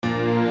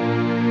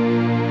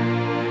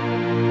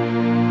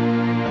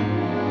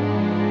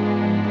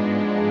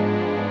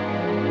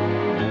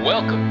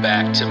Welcome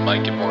back to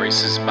Mike and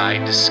Maurice's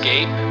Mind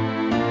Escape.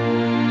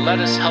 Let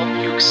us help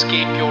you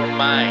escape your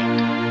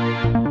mind.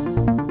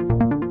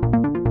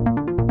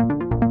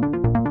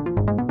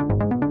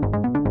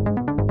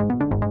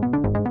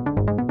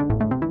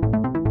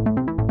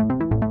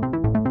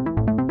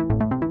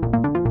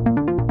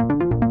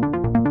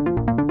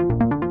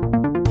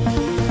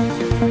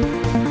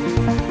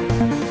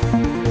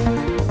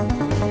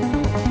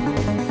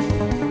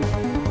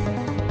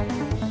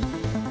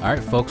 All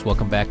right, folks,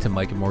 welcome back to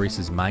Mike and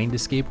Maurice's Mind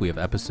Escape. We have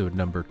episode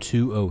number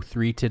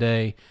 203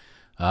 today.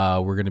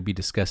 We're going to be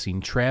discussing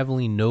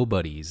traveling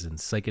nobodies and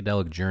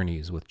psychedelic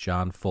journeys with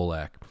John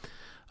Folak.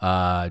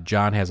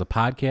 John has a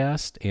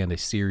podcast and a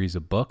series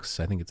of books.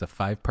 I think it's a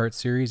 5-part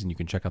series, and you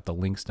can check out the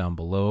links down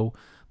below,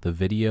 the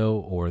video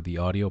or the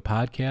audio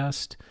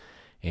podcast.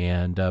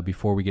 And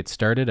before we get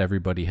started,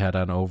 everybody head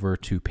on over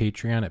to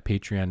Patreon at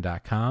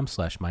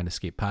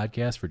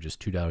patreon.com/mindescapepodcast. For just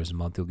 $2 a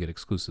month, you'll get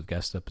exclusive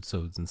guest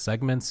episodes and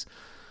segments.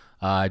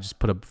 I just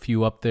put a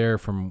few up there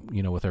from,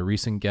 with our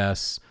recent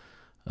guests.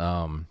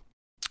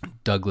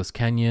 Douglas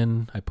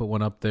Kenyon, I put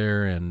one up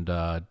there, and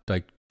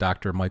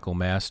Dr. Michael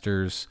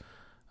Masters.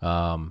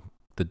 The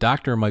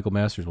Dr. Michael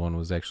Masters one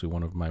was actually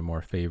one of my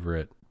more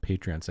favorite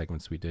Patreon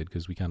segments we did,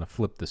 because we kind of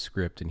flipped the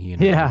script and he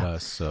interviewed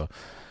us. So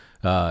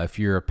if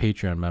you're a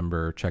Patreon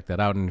member, check that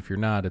out. And if you're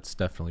not, it's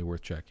definitely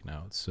worth checking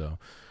out. So,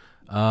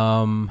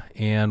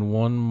 and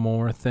one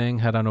more thing,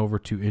 head on over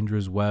to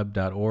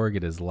indrasweb.org.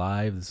 It is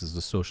live. This is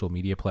the social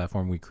media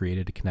platform we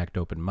created to connect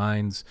open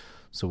minds.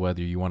 So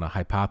whether you want to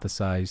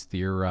hypothesize,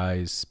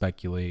 theorize,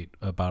 speculate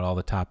about all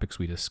the topics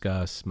we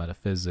discuss,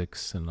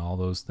 metaphysics and all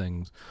those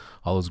things,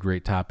 all those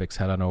great topics,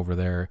 head on over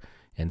there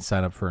and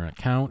sign up for an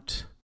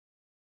account.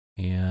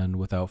 And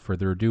without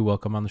further ado,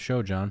 welcome on the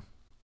show, John.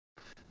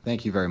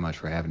 Thank you very much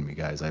for having me,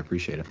 guys. I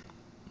appreciate it.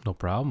 No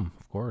problem,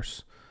 of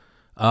course.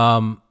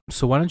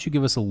 So why don't you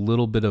give us a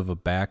little bit of a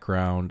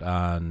background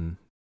on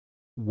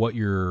what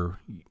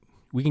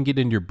we can get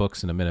into your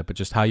books in a minute, but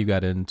just how you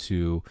got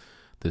into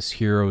this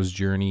hero's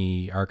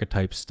journey,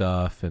 archetype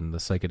stuff, and the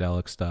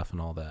psychedelic stuff and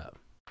all that.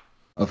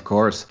 Of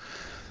course.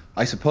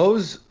 I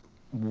suppose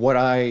what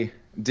I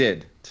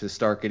did to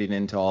start getting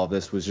into all of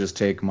this was just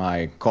take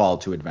my call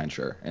to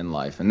adventure in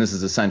life. And this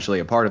is essentially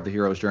a part of the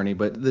hero's journey,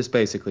 but this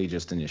basically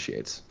just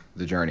initiates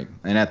the journey.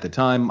 And at the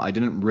time, I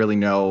didn't really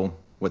know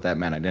what that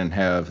meant. I didn't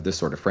have this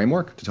sort of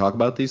framework to talk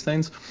about these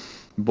things.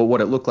 But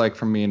what it looked like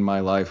for me in my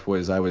life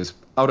was I was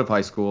out of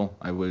high school.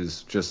 I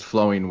was just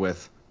flowing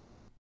with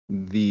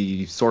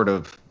the sort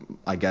of,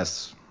 I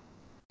guess,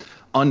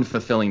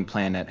 unfulfilling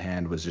plan at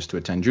hand was just to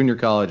attend junior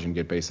college and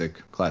get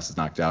basic classes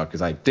knocked out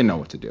because I didn't know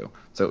what to do.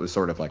 So it was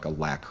sort of like a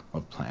lack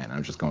of plan. I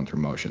was just going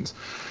through motions.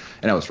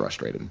 And I was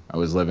frustrated. I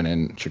was living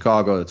in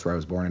Chicago. That's where I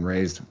was born and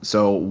raised.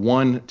 So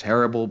one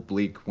terrible,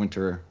 bleak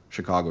winter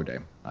Chicago day,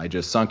 I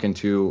just sunk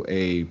into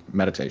a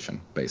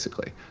meditation,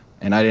 basically.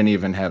 And I didn't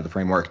even have the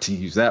framework to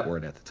use that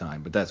word at the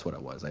time, but that's what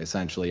it was. I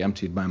essentially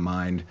emptied my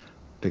mind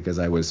because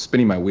I was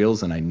spinning my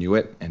wheels and I knew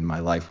it, and my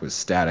life was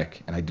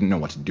static and I didn't know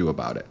what to do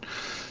about it.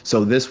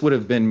 So this would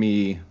have been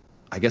me,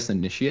 I guess,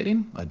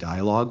 initiating a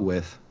dialogue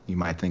with, you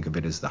might think of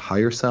it as the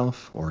higher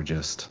self or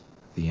just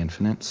the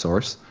infinite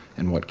source.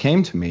 And what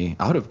came to me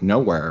out of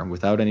nowhere,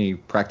 without any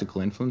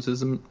practical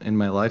influences in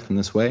my life in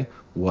this way,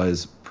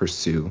 was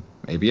pursue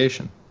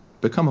aviation,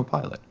 become a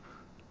pilot.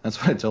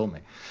 That's what it told me.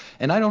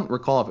 And I don't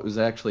recall if it was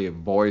actually a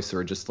voice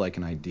or just like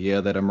an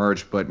idea that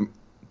emerged, but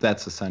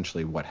that's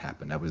essentially what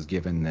happened. I was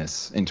given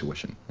this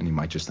intuition, and you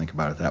might just think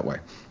about it that way,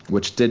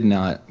 which did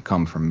not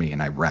come from me,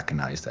 and I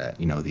recognized that,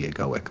 the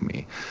egoic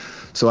me.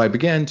 So I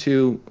began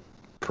to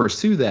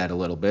pursue that a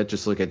little bit,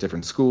 just look at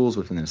different schools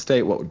within the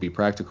state, what would be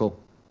practical.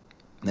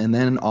 And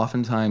then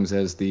oftentimes,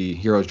 as the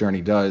hero's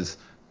journey does,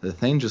 the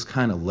thing just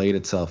kind of laid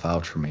itself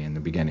out for me in the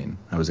beginning.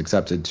 I was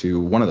accepted to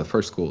one of the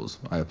first schools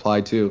I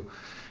applied to,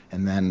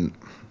 and then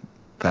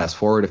fast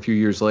forward a few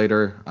years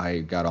later, I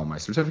got all my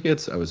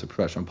certificates. I was a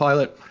professional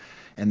pilot.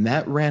 And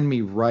that ran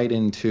me right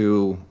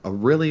into a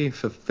really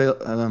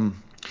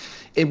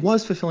it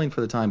was fulfilling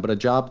for the time, but a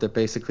job that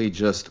basically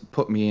just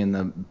put me in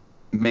the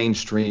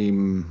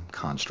mainstream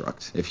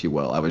construct, if you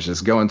will. I was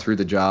just going through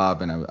the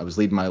job, and I was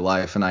leading my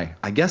life, and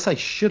I guess I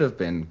should have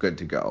been good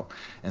to go.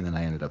 And then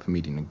I ended up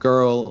meeting a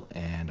girl,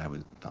 and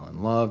fell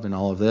in love and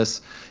all of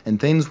this, and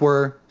things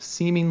were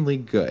seemingly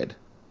good.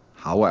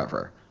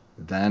 However,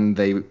 then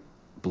they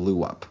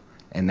blew up.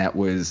 And that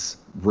was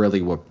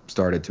really what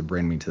started to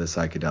bring me to the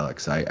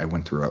psychedelics. I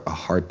went through a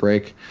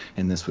heartbreak,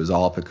 and this was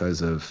all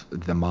because of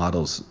the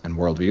models and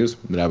worldviews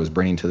that I was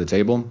bringing to the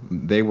table.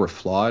 They were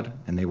flawed,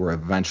 and they were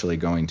eventually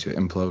going to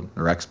implode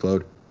or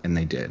explode, and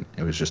they did.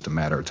 It was just a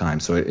matter of time.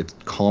 So it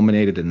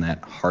culminated in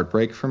that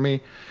heartbreak for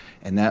me,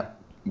 and that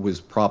was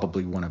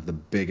probably one of the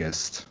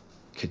biggest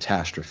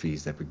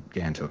catastrophes that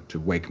began to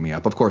wake me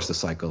up. Of course, the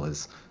cycle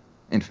is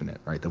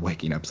infinite, right? The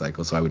waking up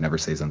cycle. So I would never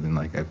say something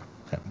like I've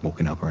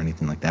woken up or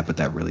anything like that, but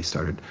that really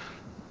started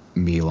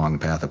me along the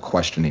path of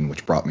questioning,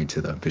 which brought me to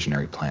the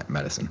visionary plant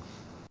medicine.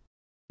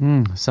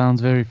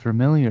 Sounds very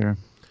familiar.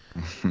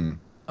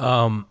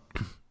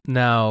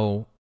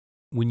 Now,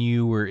 when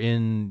you were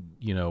in,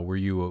 were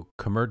you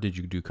did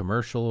you do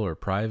commercial or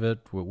private?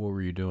 What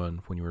were you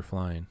doing when you were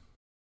flying?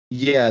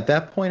 Yeah, at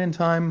that point in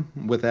time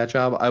with that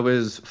job, I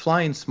was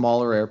flying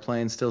smaller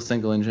airplanes, still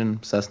single engine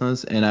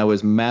Cessnas, and I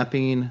was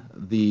mapping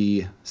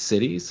the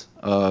cities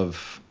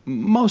of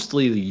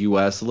mostly the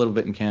US, a little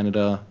bit in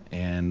Canada,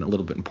 and a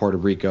little bit in Puerto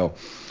Rico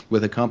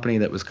with a company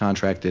that was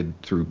contracted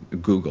through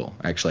Google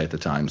actually at the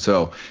time.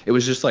 So it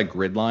was just like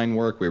grid line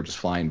work. We were just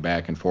flying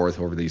back and forth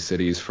over these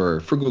cities for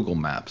Google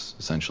Maps,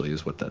 essentially,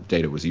 is what the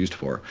data was used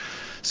for.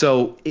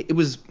 So it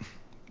was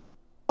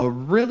a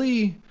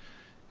really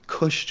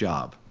cush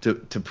job, to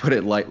put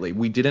it lightly.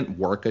 We didn't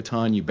work a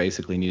ton. You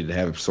basically needed to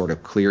have sort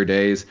of clear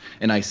days.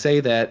 And I say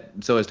that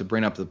so as to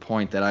bring up the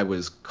point that I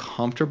was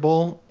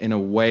comfortable in a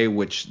way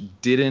which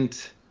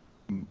didn't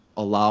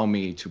allow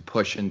me to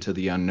push into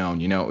the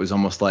unknown. It was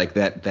almost like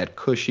that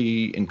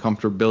cushy and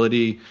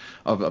comfortability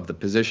of the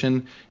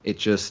position.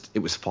 It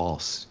was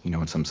false,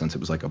 in some sense. It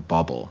was like a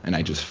bubble, and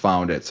I just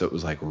found it. So it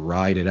was like,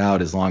 ride it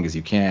out as long as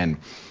you can.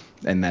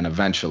 And then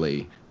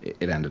eventually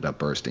it ended up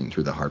bursting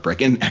through the heartbreak.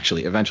 And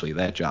actually, eventually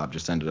that job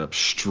just ended up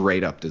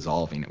straight up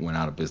dissolving. It went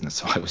out of business.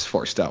 So I was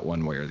forced out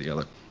one way or the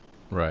other.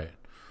 Right.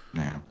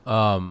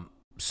 Yeah.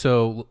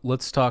 So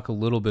let's talk a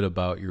little bit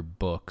about your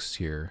books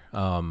here.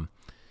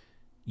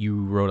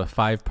 You wrote a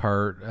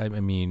 5-part, I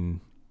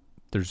mean,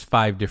 there's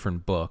 5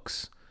 different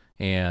books.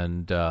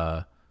 And,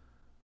 I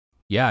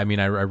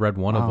read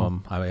one of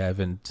them. I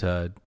haven't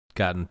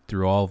gotten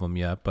through all of them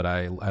yet, but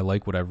I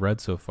like what I've read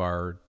so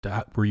far.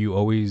 Were you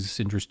always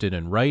interested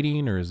in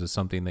writing, or is this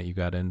something that you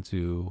got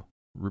into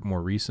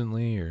more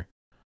recently? Or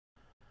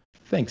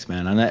Thanks,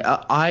 man. And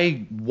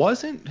I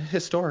wasn't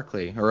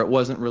historically, or it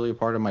wasn't really a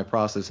part of my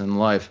process in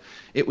life.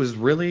 It was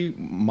really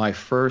my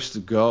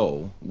first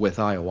go with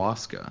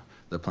ayahuasca,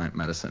 the plant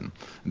medicine,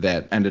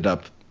 that ended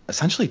up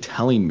essentially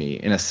telling me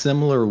in a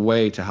similar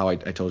way to how I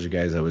told you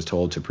guys I was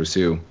told to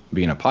pursue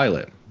being a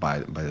pilot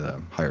by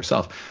the higher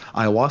self.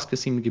 Ayahuasca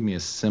seemed to give me a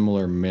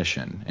similar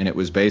mission, and it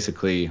was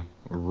basically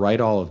write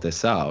all of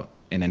this out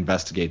and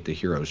investigate the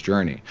hero's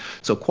journey.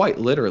 So quite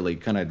literally,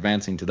 kind of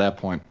advancing to that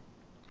point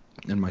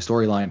in my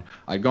storyline,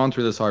 I'd gone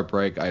through this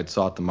heartbreak. I had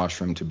sought the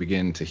mushroom to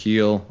begin to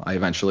heal. I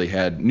eventually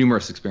had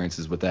numerous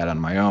experiences with that on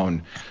my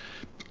own.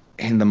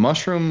 And the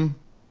mushroom,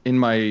 in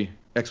my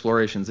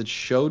explorations, it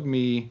showed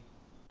me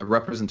a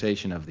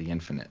representation of the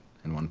infinite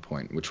in one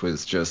point, which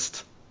was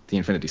just the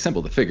infinity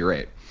symbol, the figure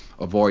 8.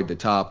 Avoid the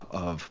top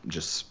of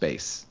just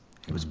space.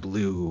 It was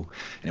blue,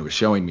 and it was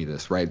showing me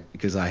this, right?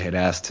 Because I had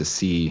asked to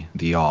see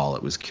the all.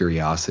 It was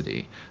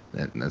curiosity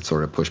that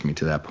sort of pushed me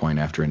to that point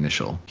after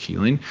initial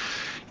healing.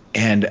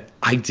 And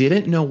I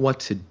didn't know what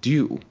to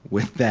do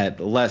with that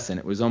lesson.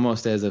 It was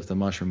almost as if the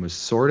mushroom was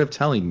sort of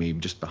telling me,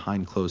 just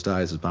behind closed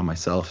eyes, I was by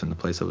myself in the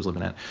place I was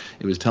living at.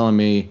 It was telling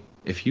me,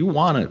 if you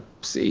want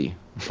to see,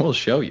 we'll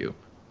show you.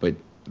 But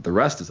the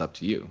rest is up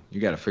to you. You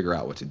got to figure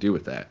out what to do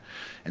with that.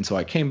 And so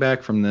I came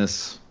back from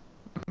this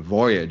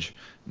voyage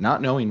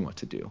not knowing what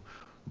to do.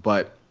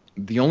 But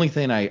the only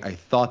thing I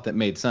thought that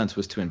made sense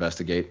was to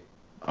investigate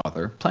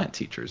other plant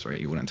teachers, right?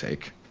 You wouldn't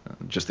take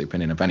just the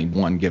opinion of any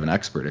one given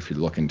expert. If you're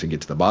looking to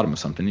get to the bottom of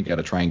something, you got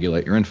to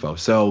triangulate your info.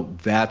 So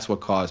that's what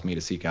caused me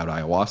to seek out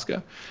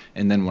ayahuasca.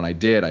 And then when I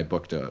did, I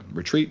booked a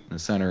retreat in a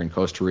center in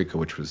Costa Rica,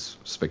 which was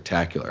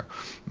spectacular,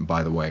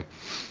 by the way.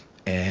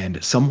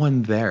 And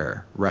someone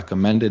there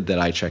recommended that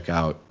I check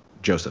out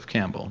Joseph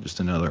Campbell, just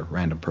another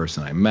random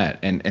person I met.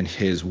 And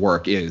his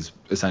work is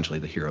essentially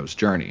the hero's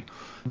journey.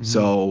 Mm-hmm.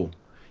 So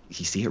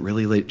you see, it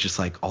really just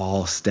like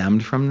all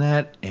stemmed from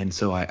that. And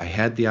so I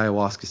had the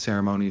ayahuasca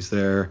ceremonies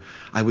there.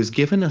 I was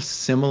given a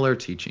similar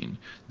teaching,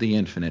 the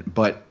infinite,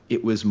 but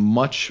it was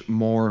much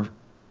more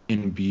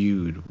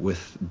imbued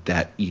with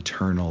that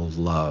eternal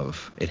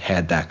love. It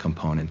had that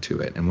component to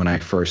it. And when I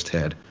first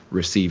had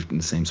received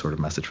the same sort of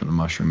message from the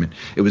mushroom,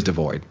 it was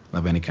devoid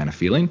of any kind of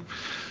feeling.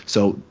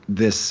 So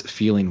this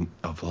feeling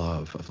of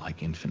love, of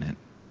like infinite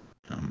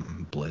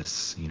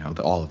bliss,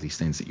 all of these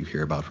things that you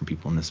hear about from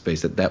people in this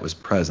space, that was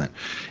present.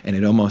 And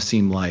it almost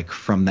seemed like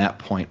from that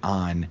point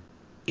on,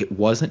 it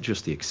wasn't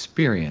just the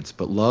experience,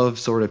 but love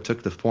sort of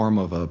took the form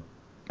of a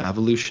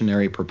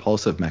evolutionary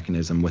propulsive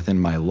mechanism within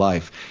my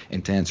life.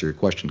 And to answer your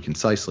question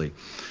concisely,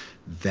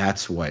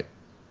 that's what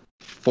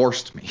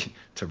forced me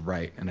to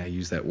write. And I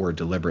use that word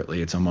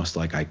deliberately. It's almost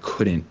like I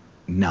couldn't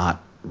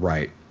not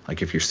write.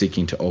 Like if you're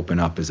seeking to open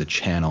up as a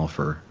channel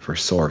for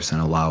source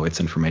and allow its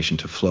information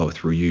to flow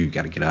through you, you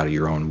got to get out of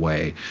your own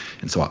way.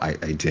 And so I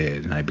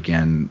did, and I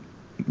began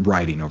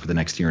writing over the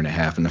next year and a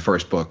half. And the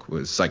first book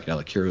was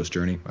Psychedelic Hero's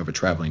Journey of a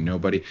Traveling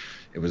Nobody.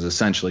 It was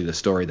essentially the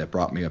story that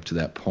brought me up to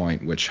that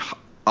point, which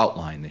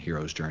outlined the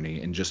hero's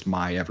journey and just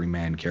my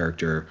everyman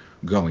character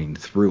going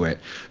through it.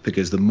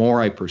 Because the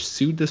more I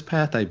pursued this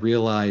path, I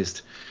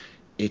realized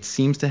it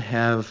seems to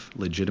have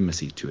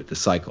legitimacy to it, the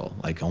cycle.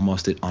 Like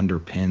almost it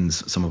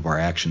underpins some of our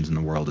actions in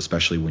the world,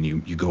 especially when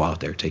you go out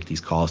there, take these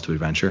calls to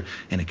adventure,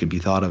 and it could be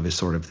thought of as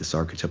sort of this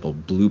archetypal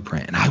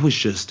blueprint. And I was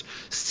just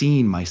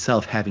seeing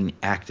myself having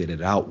acted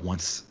it out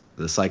once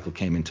the cycle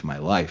came into my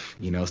life,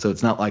 so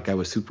it's not like I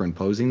was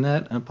superimposing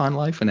that upon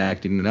life and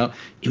acting it out.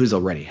 It was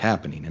already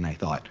happening, and I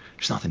thought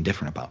there's nothing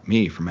different about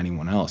me from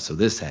anyone else, so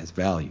this has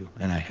value,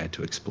 and I had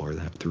to explore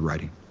that through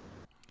writing.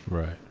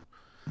 Right.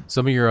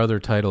 Some of your other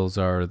titles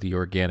are The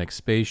Organic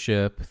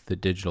Spaceship, The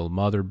Digital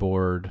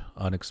Motherboard,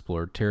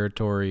 Unexplored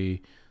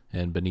Territory,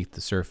 and Beneath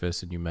the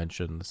Surface, and you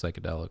mentioned the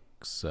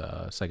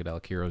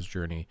Psychedelic Hero's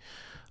Journey.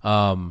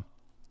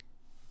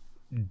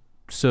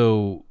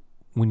 So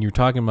when you're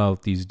talking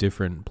about these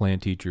different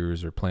plant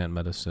teachers or plant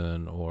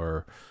medicine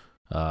or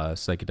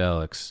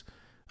psychedelics,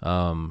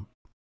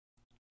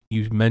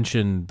 you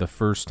mentioned the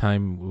first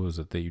time, what was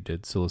it that you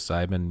did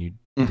psilocybin, you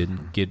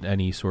didn't get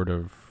any sort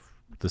of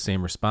the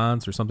same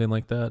response or something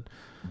like that.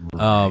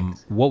 Right.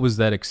 What was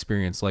that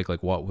experience like?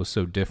 Like, what was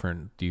so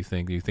different, do you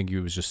think? Do you think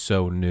it was just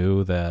so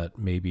new that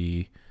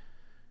maybe,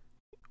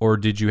 or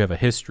did you have a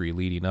history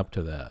leading up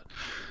to that?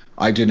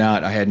 I did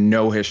not. I had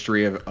no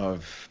history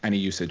of any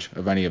usage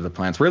of any of the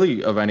plants,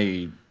 really of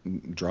any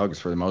drugs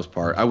for the most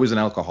part. I was an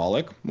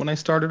alcoholic when I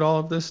started all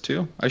of this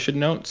too, I should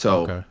note.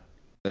 So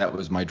That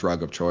was my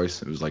drug of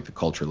choice. It was like the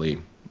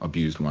culturally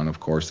abused one, of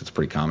course. It's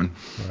pretty common.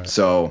 Right.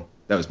 So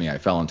that was me. I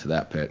fell into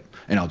that pit.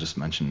 And I'll just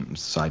mention a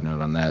side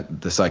note on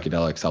that. The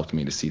psychedelics helped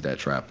me to see that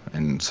trap.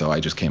 And so I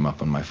just came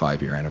up on my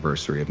 5-year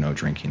anniversary of no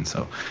drinking.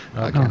 So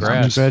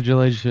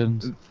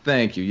congratulations.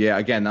 Thank you. Yeah,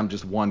 again, I'm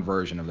just one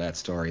version of that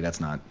story. That's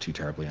not too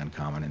terribly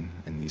uncommon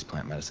in these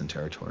plant medicine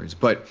territories.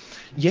 But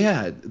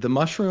yeah, the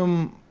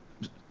mushroom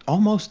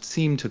almost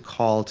seemed to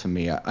call to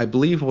me. I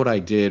believe what I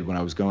did when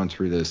I was going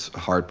through this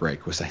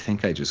heartbreak was I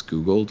think I just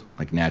Googled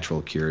like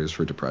natural cures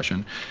for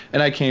depression.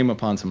 And I came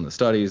upon some of the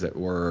studies that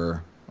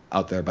were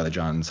out there by the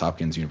Johns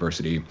Hopkins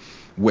University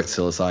with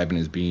psilocybin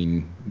is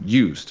being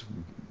used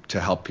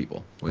to help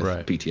people with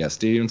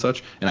PTSD and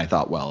such. And I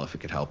thought, well, if it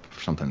could help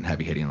for something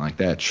heavy hitting like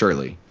that,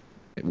 surely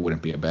it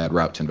wouldn't be a bad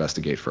route to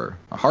investigate for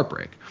a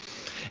heartbreak.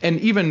 And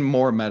even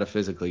more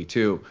metaphysically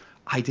too,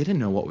 I didn't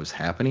know what was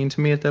happening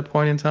to me at that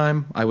point in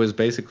time. I was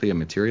basically a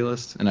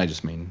materialist, and I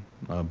just mean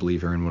a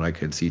believer in what I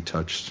could see,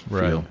 touch,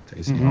 feel,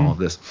 taste, and all of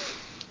this.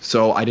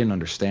 So I didn't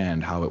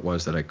understand how it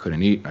was that I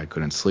couldn't eat, I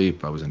couldn't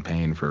sleep, I was in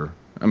pain for,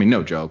 I mean,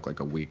 no joke, like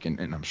a week. And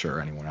I'm sure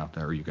anyone out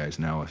there, you guys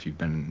know, if you've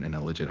been in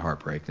a legit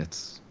heartbreak,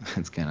 that's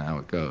kind of how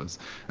it goes.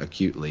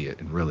 Acutely,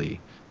 it really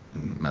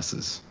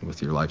messes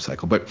with your life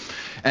cycle. But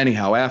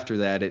anyhow, after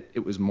that,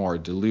 it was more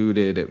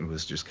diluted. It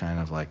was just kind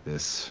of like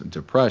this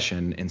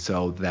depression. And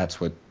so that's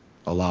what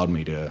allowed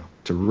me to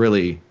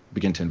really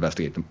begin to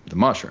investigate the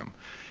mushroom.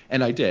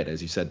 And I did,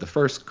 as you said, the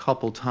first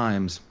couple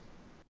times,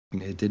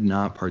 it did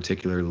not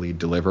particularly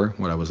deliver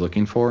what I was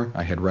looking for.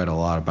 I had read a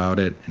lot about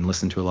it and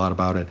listened to a lot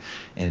about it,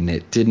 and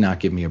it did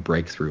not give me a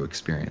breakthrough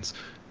experience.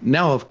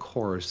 Now, of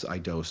course, I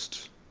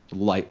dosed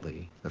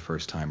lightly the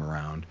first time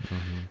around,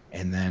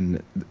 and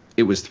then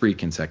it was 3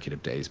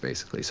 consecutive days,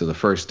 basically. So the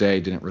first day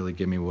didn't really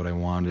give me what I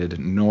wanted,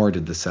 nor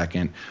did the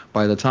second.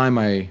 By the time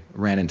I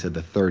ran into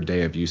the 3rd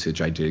day of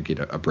usage, I did get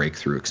a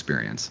breakthrough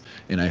experience,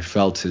 and I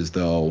felt as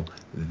though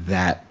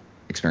that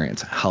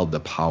experience held the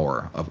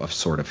power of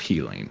sort of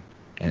healing.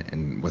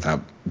 And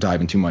without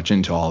diving too much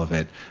into all of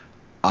it,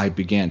 I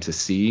began to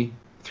see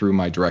through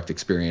my direct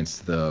experience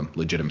the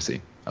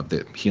legitimacy of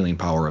the healing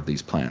power of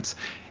these plants.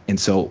 And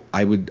so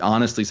I would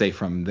honestly say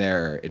from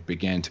there, it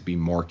began to be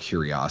more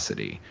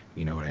curiosity,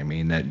 you know what I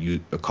mean, that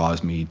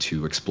caused me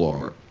to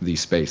explore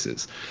these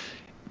spaces.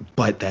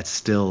 But that's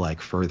still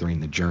like furthering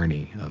the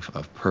journey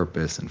of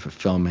purpose and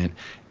fulfillment.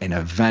 And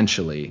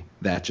eventually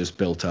that just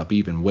built up,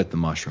 even with the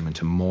mushroom,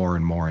 into more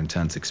and more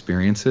intense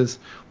experiences,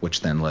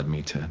 which then led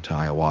me to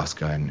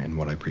ayahuasca and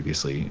what I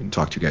previously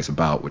talked to you guys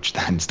about, which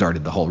then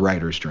started the whole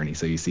writer's journey.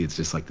 So you see, it's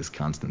just like this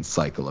constant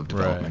cycle of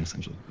development,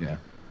 essentially. Yeah.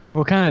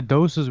 What kind of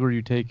doses were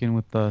you taking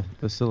with the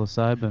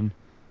psilocybin?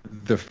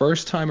 The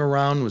first time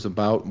around was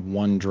about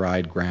 1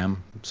 dried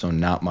gram, so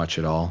not much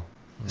at all.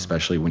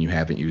 Especially when you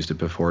haven't used it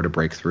before to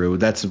break through.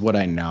 That's what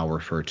I now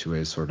refer to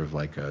as sort of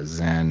like a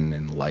Zen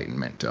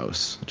enlightenment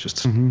dose.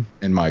 Just in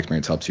my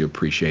experience, helps you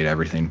appreciate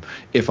everything.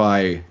 If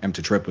I am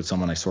to trip with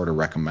someone, I sort of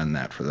recommend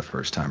that for the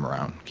first time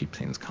around. Keep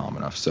things calm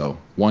enough. So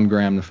 1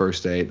 gram the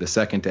first day. The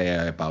second day,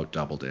 I about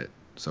doubled it.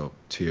 So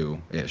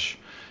 2-ish.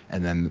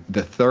 And then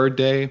the 3rd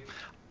day,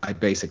 I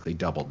basically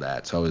doubled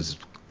that. So I was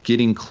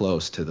getting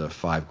close to the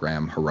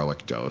 5-gram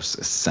heroic dose,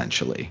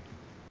 essentially.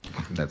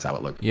 That's how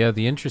it looked. Yeah,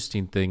 the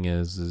interesting thing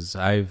is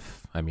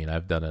I've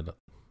done it.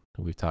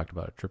 We've talked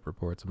about it, trip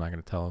reports. I'm not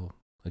going to tell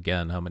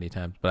again how many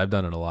times, but I've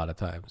done it a lot of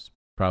times,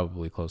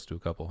 probably close to a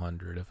couple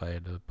hundred if I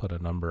had to put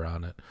a number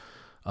on it.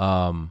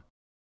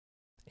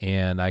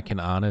 And I can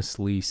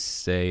honestly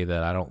say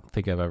that I don't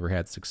think I've ever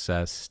had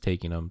success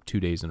taking them 2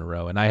 days in a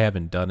row. And I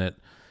haven't done it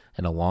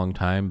in a long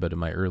time, but in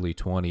my early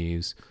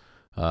 20s,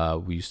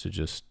 we used to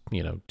just,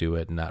 do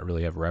it and not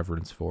really have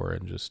reverence for it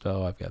and just,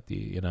 I've got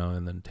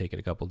and then take it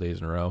a couple days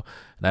in a row.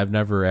 And I've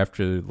never,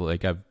 after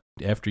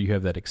you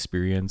have that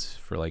experience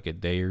for like a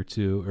day or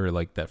two, or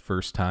like that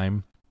first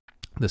time,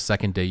 the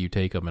second day you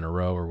take them in a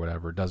row or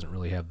whatever, it doesn't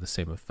really have the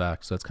same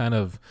effect. So it's kind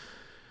of,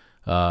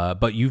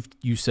 But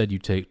you said you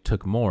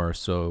took more,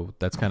 so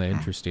that's kind of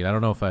interesting. I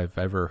don't know if I've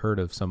ever heard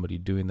of somebody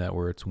doing that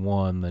where it's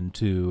 1, then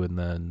 2, and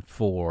then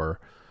 4,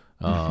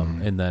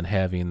 and then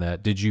having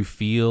that. Did you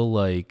feel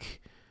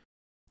like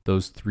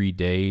those 3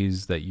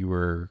 days that you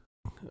were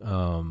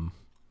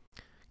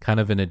kind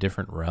of in a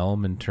different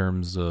realm in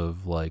terms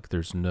of like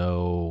there's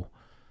no,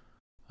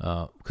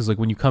 because like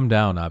when you come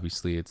down,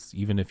 obviously it's,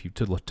 even if you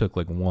took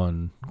like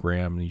 1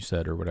 gram, you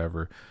said, or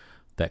whatever,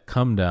 that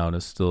come down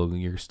is still,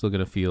 you're still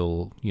going to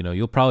feel,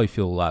 you'll probably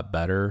feel a lot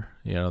better,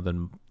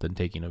 than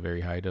taking a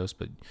very high dose,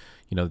 but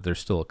there's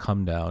still a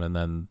come down, and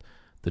then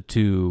the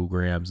 2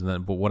 grams. And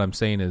then, but what I'm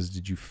saying is,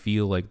 did you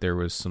feel like there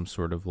was some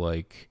sort of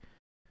like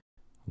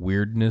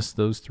weirdness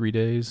those 3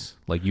 days?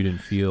 Like you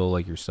didn't feel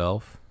like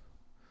yourself?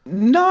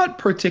 Not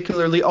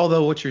particularly,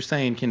 although what you're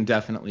saying can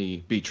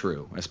definitely be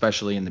true,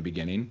 especially in the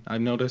beginning.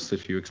 I've noticed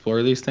if you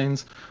explore these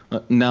things.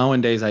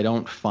 Nowadays, I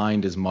don't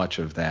find as much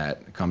of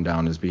that come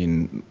down as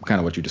being kind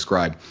of what you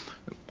described,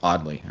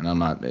 oddly, and I'm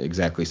not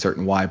exactly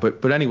certain why.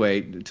 But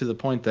anyway, to the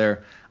point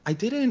there, I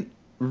didn't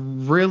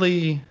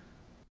really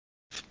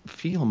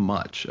feel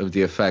much of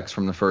the effects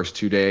from the first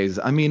 2 days.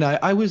 I mean,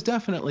 I was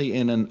definitely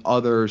in an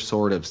other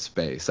sort of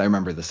space. I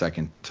remember the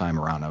second time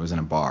around, I was in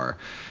a bar,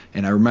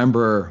 and I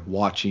remember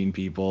watching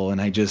people, and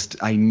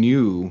I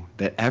knew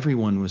that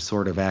everyone was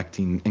sort of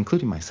acting,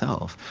 including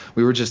myself.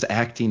 We were just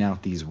acting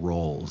out these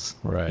roles,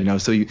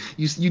 right? So you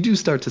do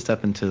start to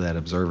step into that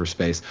observer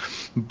space.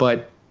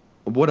 But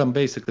what I'm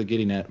basically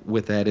getting at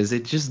with that is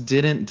it just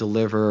didn't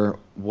deliver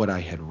what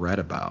I had read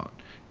about.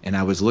 And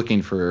I was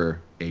looking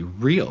for a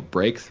real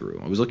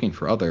breakthrough. I was looking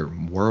for other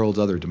worlds,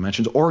 other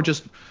dimensions, or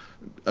just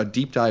a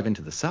deep dive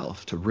into the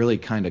self to really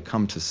kind of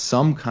come to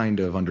some kind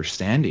of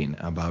understanding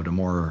about a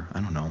more,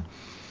 I don't know,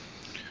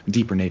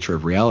 deeper nature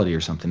of reality or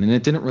something. And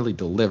it didn't really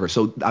deliver.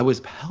 So I was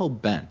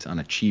hell-bent on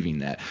achieving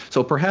that.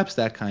 So perhaps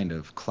that kind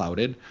of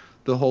clouded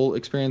the whole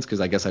experience,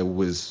 because I guess I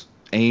was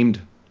aimed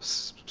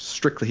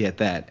strictly at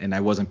that, and I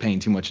wasn't paying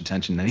too much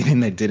attention to anything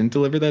that didn't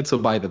deliver that. So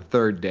by the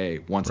 3rd day,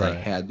 once I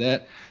had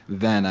that,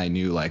 then I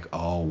knew like,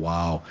 oh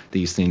wow,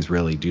 these things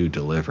really do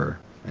deliver,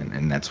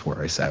 and that's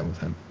where I sat with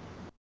him.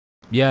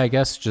 Yeah, I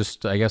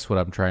guess what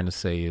I'm trying to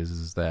say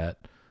is that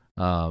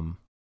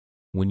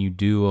when you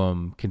do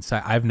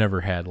I've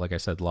never had, like I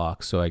said,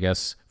 locks. So I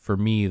guess for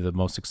me, the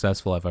most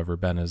successful I've ever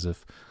been is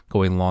if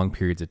going long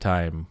periods of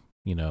time,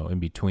 in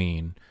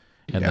between,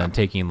 and then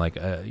taking like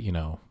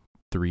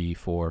 3,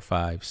 4,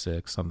 5,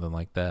 6, something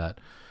like that,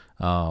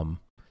 and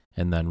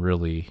then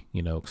really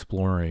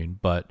exploring.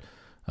 But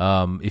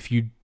if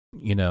you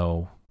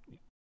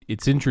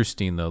it's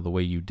interesting though the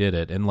way you did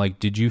it, and like,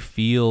 did you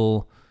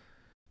feel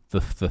the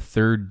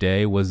 3rd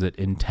day, was it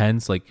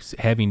intense? Like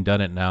having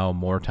done it now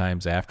more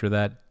times after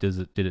that,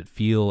 did it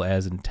feel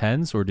as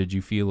intense, or did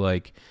you feel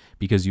like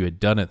because you had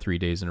done it 3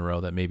 days in a row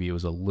that maybe it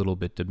was a little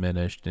bit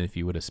diminished, and if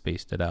you would have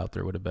spaced it out,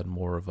 there would have been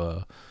more of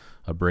a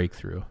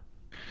breakthrough?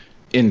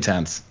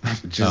 Intense.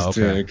 Just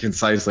to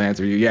concisely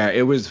answer you. Yeah,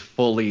 it was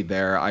fully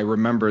there. I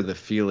remember the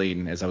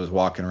feeling as I was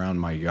walking around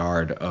my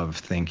yard of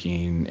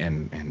thinking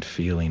and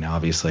feeling,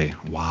 obviously,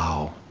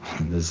 wow,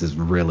 this is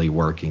really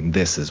working.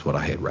 This is what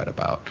I had read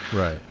about.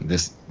 Right.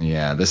 This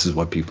is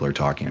what people are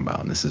talking about,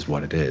 and this is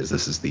what it is.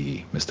 This is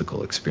the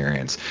mystical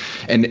experience.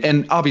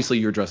 And obviously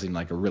you're addressing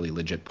like a really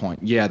legit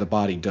point. Yeah, the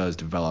body does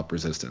develop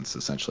resistance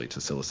essentially to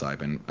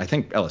psilocybin. I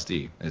think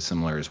LSD is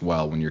similar as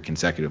well when you're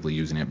consecutively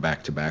using it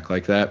back to back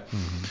like that.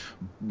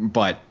 Mm-hmm.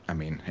 But I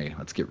mean, hey,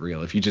 let's get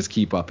real. If you just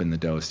keep up in the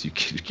dose, you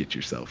could get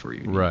yourself where you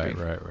need to be.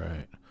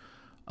 Right.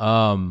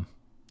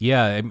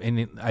 Yeah,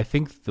 and I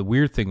think the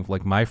weird thing,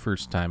 like my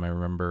first time, I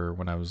remember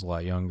when I was a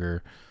lot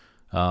younger,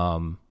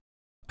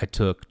 I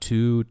took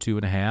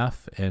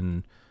 2.5,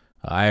 and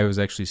I was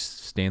actually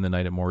staying the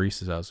night at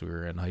Maurice's house. We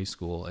were in high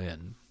school,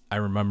 and I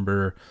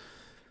remember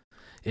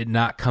it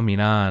not coming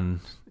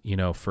on,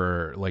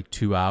 for like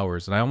 2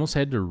 hours, and I almost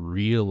had to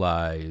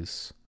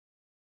realize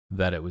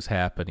that it was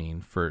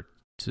happening for it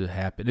to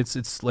happen.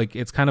 It's like,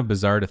 it's kind of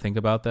bizarre to think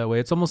about that way.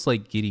 It's almost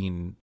like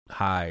getting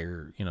high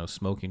or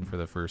smoking for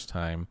the first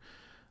time.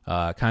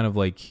 Kind of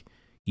like,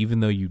 even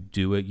though you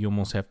do it, you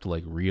almost have to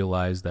like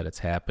realize that it's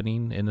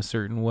happening in a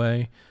certain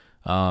way.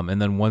 And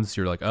then once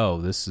you're like,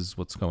 oh, this is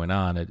what's going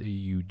on,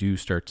 you do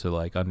start to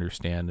like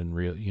understand and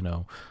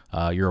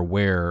you're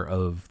aware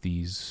of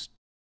these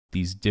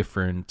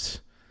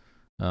different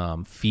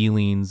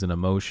feelings and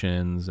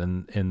emotions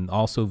and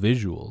also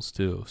visuals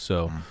too.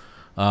 So,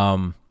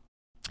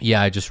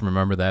 yeah, I just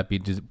remember that.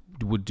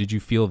 Did you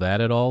feel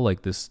that at all?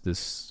 Like this,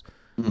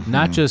 mm-hmm.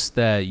 Not just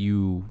that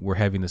you were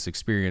having this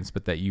experience,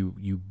 but that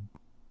you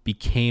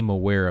became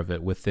aware of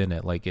it within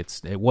it. Like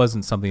it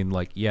wasn't something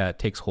like, yeah, it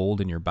takes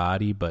hold in your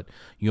body, but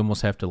you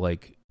almost have to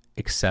like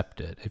accept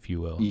it, if you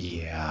will.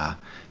 Yeah.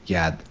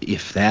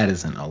 If that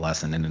isn't a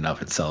lesson in and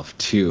of itself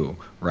too,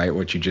 right?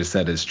 What you just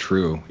said is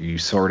true. You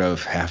sort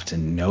of have to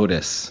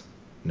notice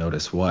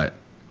what?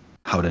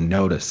 How to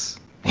notice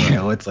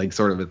It's like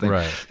sort of a thing.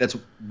 Right. That's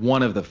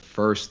one of the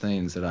first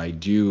things that I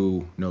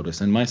do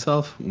notice in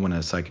myself when a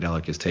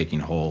psychedelic is taking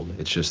hold.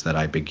 It's just that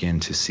I begin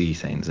to see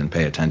things and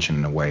pay attention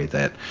in a way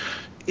that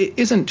it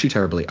isn't too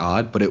terribly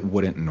odd, but it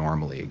wouldn't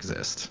normally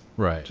exist.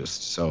 Right.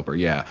 Just sober.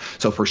 Yeah.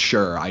 So for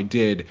sure, I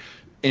did.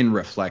 In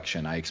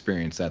reflection, I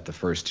experienced that the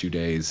first 2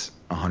 days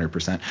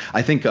 100%.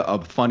 I think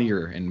a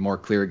funnier and more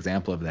clear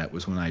example of that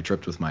was when I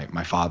tripped with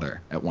my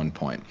father at one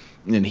point.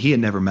 And he had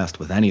never messed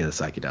with any of the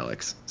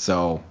psychedelics.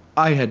 So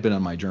I had been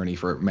on my journey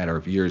for a matter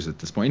of years at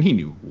this point. And he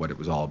knew what it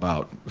was all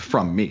about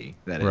from me,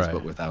 that is, Right.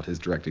 but without his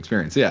direct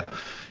experience. Yeah.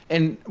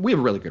 And we have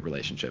a really good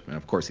relationship. And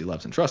of course, he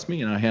loves and trusts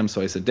me, and I am. So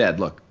I said, Dad,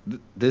 look,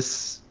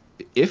 this,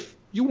 if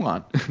you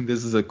want,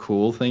 this is a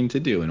cool thing to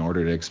do in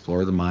order to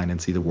explore the mind and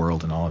see the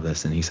world and all of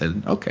this. And he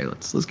said, okay,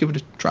 let's give it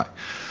a try.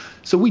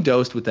 So we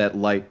dosed with that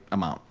light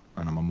amount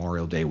on a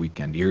Memorial Day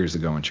weekend years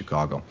ago in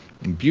Chicago.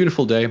 And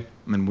beautiful day,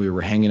 and we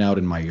were hanging out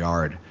in my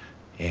yard,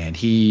 and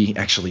he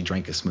actually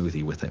drank a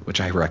smoothie with it, which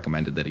I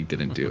recommended that he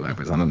didn't do. I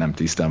was on an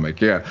empty stomach.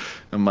 Yeah.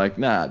 I'm like,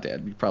 nah,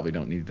 Dad, you probably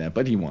don't need that,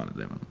 but he wanted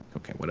them.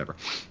 Okay, whatever.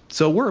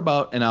 So we're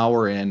about an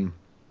hour in,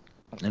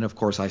 and of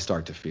course I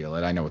start to feel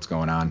it. I know what's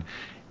going on.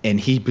 And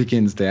he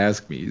begins to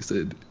ask me, he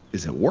said,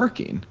 is it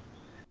working?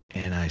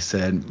 And I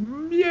said,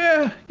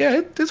 yeah,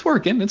 it's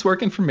working. It's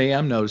working for me.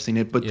 I'm noticing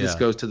it. But this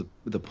goes to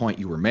the point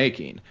you were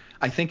making.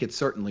 I think it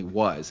certainly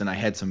was. And I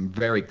had some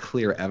very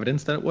clear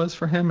evidence that it was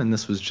for him. And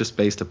this was just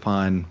based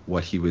upon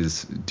what he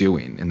was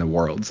doing in the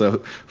world.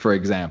 So, for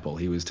example,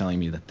 he was telling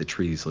me that the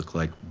trees look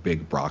like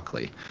big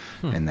broccoli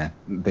and that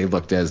they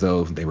looked as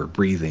though they were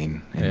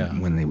breathing.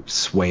 And when they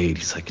swayed,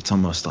 he's like, it's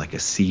almost like a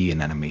sea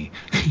anemone.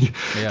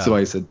 So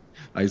I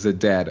said,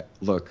 Dad,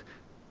 look,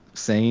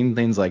 saying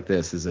things like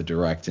this is a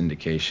direct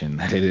indication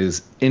that it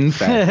is, in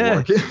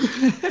fact,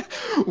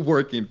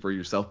 working for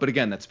yourself. But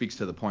again, that speaks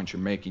to the point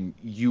you're making.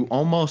 You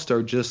almost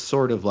are just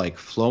sort of like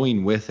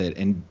flowing with it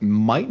and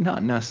might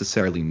not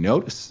necessarily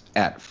notice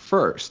at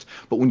first.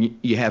 But when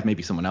you have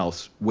maybe someone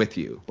else with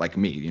you, like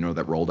me,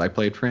 that role I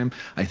played for him,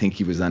 I think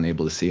he was then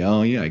able to see,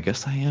 oh, yeah, I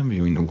guess I am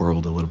viewing the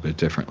world a little bit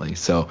differently.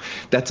 So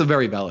that's a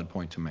very valid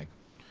point to make.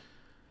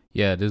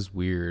 Yeah, it is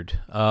weird.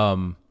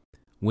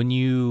 When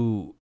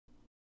you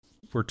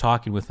were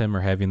talking with him or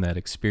having that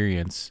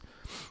experience,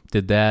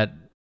 did that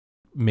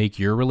make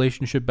your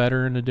relationship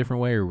better in a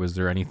different way, or was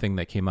there anything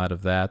that came out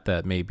of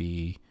that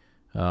maybe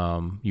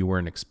you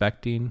weren't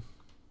expecting?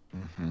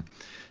 Mm-hmm.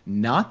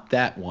 Not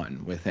that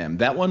one with him.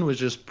 That one was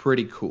just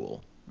pretty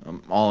cool,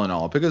 all in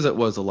all, because it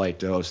was a light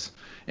dose.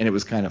 And it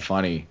was kind of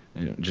funny,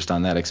 just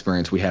on that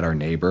experience, we had our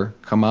neighbor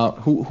come out,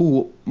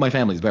 who my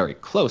family's very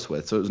close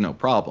with, so it was no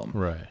problem.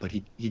 Right. But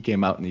he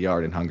came out in the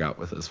yard and hung out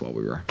with us while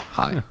we were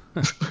high.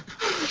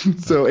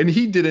 So, and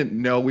he didn't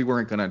know we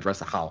weren't going to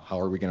address it. How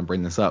are we going to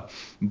bring this up?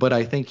 But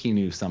I think he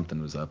knew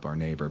something was up, our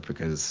neighbor,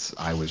 because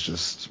I was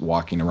just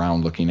walking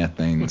around looking at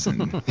things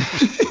and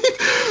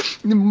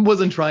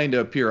wasn't trying to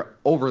appear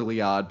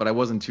overly odd, but I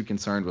wasn't too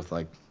concerned with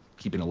like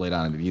keeping a lid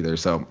on it either.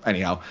 So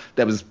anyhow,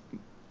 that was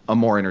a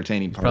more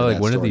entertaining part. Probably of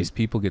that when story. do these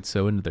people get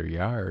so into their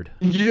yard?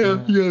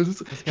 Yeah.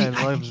 This guy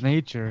loves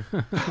nature.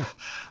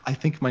 I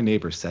think my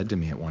neighbor said to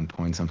me at one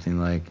point something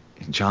like,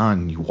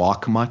 John, you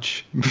walk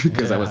much?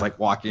 Because I was like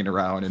walking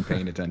around and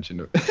paying attention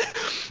to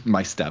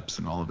my steps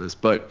and all of this.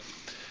 But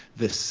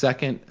the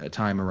second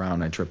time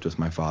around I tripped with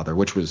my father,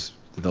 which was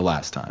the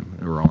last time,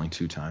 there were only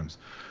 2 times,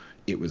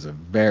 it was a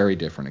very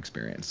different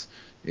experience.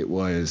 It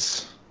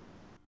was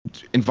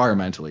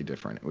environmentally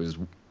different. It was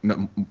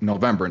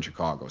November in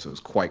Chicago, so it was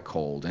quite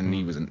cold, and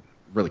it was a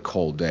really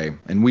cold day.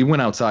 And we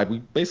went outside. We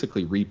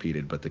basically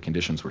repeated, but the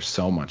conditions were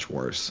so much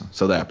worse.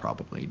 So that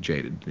probably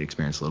jaded the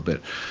experience a little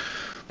bit.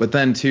 But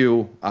then,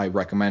 too, I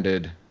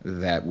recommended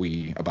that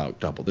we about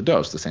double the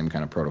dose, the same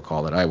kind of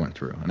protocol that I went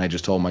through. And I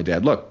just told my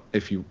dad, look,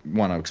 if you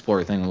want to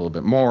explore a thing a little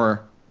bit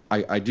more,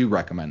 I do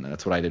recommend that.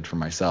 That's what I did for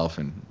myself,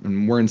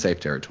 and we're in safe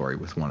territory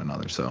with one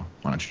another, so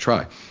why don't you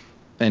try?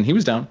 And he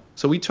was down.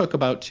 So we took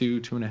about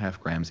 2.5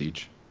 grams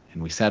each.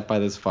 And we sat by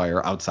this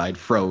fire outside,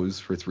 froze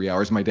for 3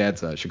 hours. My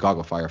dad's a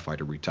Chicago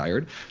firefighter,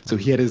 retired. So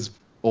he had his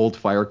old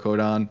fire coat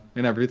on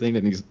and everything,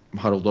 and he's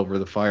huddled over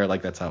the fire.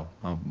 Like, that's how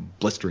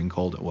blistering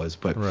cold it was.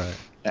 But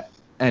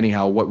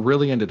anyhow, what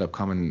really ended up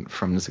coming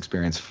from this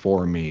experience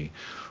for me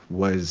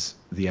was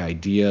the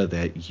idea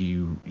that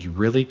you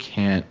really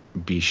can't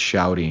be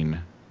shouting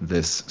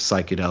this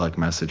psychedelic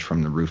message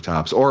from the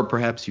rooftops, or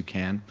perhaps you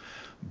can,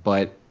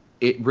 but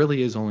it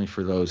really is only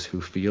for those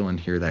who feel and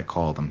hear that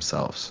call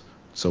themselves.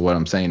 So what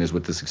I'm saying is,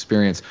 with this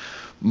experience,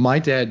 my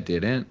dad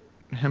didn't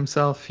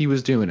himself. He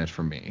was doing it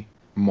for me,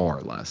 more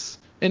or less.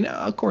 And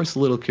of course, a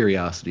little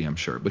curiosity, I'm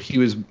sure, but he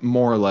was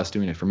more or less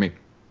doing it for me.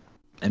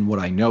 And what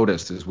I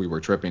noticed as we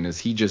were tripping is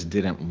he just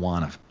didn't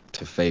want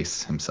to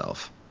face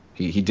himself.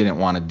 He didn't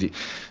want to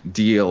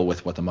deal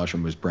with what the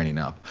mushroom was bringing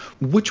up,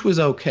 which was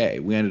okay.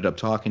 We ended up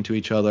talking to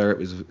each other. It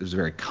was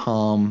very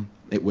calm.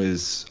 It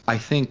was, I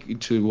think,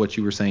 to what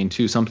you were saying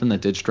too, something that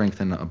did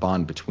strengthen a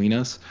bond between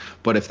us.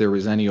 But if there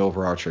was any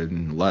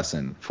overarching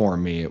lesson for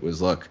me, it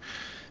was, look,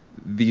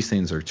 these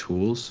things are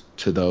tools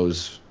to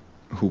those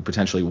who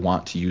potentially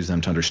want to use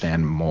them to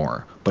understand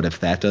more. But if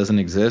that doesn't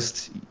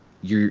exist,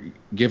 you're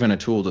giving a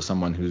tool to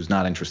someone who's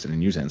not interested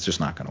in using it. It's just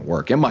not going to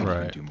work. It might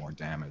even do more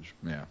damage.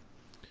 Yeah.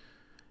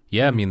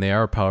 Yeah, I mean, they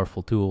are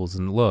powerful tools.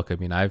 And look, I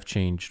mean, I've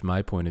changed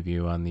my point of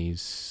view on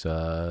these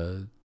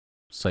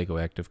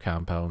psychoactive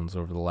compounds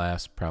over the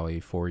last probably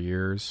 4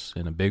 years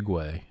in a big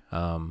way.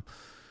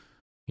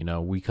 You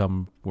know,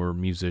 we're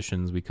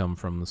musicians. We come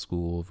from the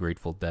school of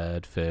Grateful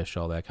Dead, Fish,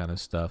 all that kind of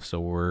stuff. So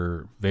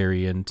we're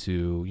very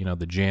into, you know,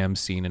 the jam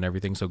scene and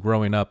everything. So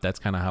growing up, that's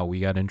kind of how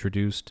we got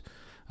introduced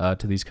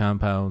to these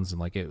compounds,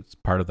 and like it's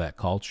part of that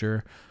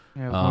culture.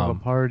 Yeah, it was more of a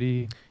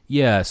party.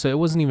 Yeah, so it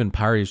wasn't even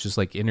party. It's just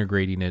like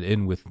integrating it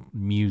in with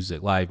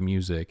music, live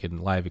music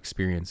and live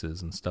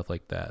experiences and stuff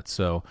like that.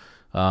 So,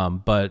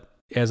 but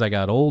as I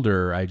got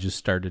older, I just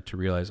started to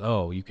realize,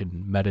 oh, you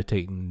can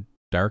meditate in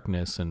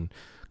darkness and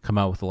come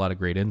out with a lot of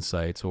great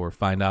insights, or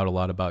find out a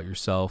lot about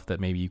yourself that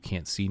maybe you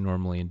can't see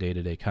normally in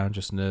day-to-day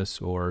consciousness,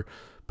 or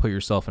put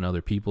yourself in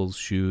other people's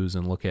shoes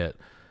and look at,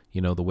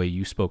 you know, the way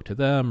you spoke to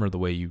them or the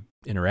way you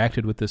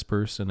interacted with this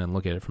person and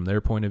look at it from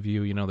their point of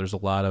view. You know, there's a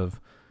lot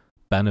of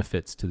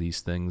benefits to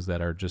these things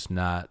that are just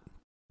not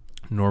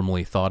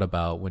normally thought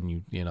about when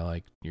you know,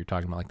 like you're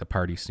talking about like the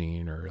party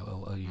scene or,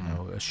 you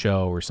know, a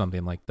show or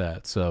something like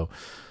that. So,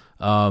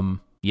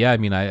 yeah, I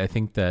mean, I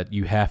think that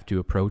you have to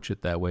approach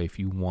it that way if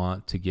you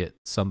want to get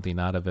something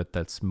out of it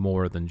that's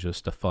more than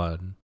just a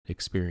fun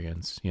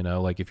experience. You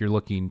know, like if you're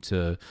looking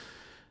to,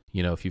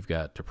 you know, if you've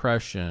got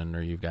depression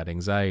or you've got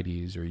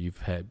anxieties or you've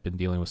been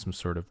dealing with some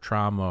sort of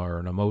trauma or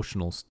an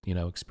emotional, you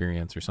know,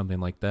 experience or something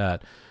like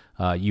that,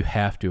 you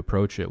have to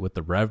approach it with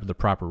the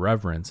proper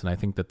reverence. And I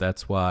think that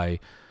that's why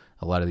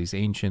a lot of these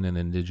ancient and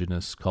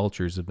indigenous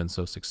cultures have been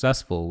so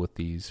successful with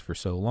these for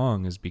so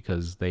long, is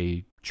because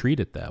they treat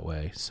it that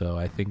way. So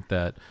I think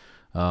that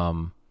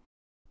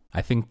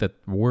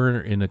we're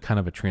in a kind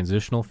of a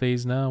transitional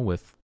phase now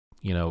with,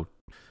 you know,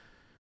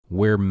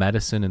 where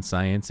medicine and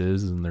science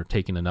is, and they're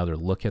taking another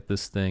look at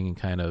this thing and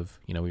kind of,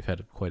 you know, we've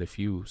had quite a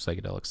few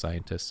psychedelic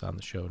scientists on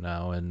the show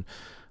now, and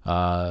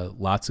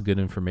lots of good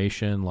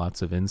information,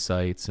 lots of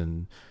insights,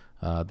 and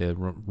they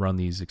run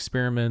these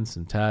experiments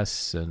and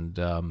tests,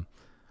 and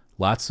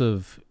lots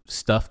of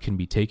stuff can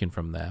be taken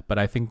from that. But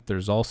I think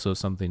there's also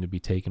something to be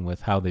taken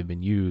with how they've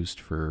been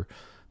used for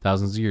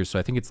thousands of years. So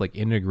I think it's like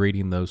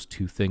integrating those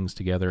two things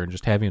together and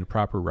just having a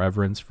proper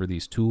reverence for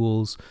these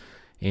tools.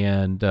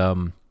 And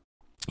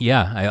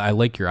yeah, I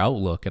like your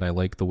outlook, and I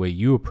like the way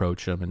you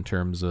approach them in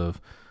terms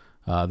of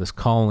this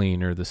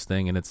calling or this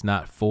thing. And it's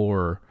not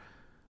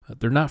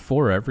they're not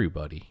for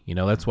everybody. You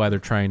know, that's why they're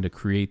trying to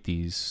create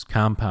these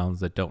compounds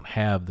that don't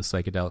have the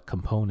psychedelic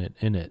component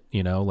in it.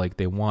 You know, like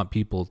they want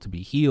people to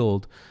be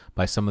healed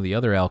by some of the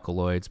other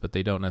alkaloids, but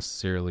they don't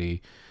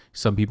necessarily,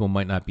 some people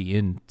might not be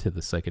into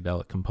the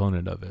psychedelic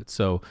component of it.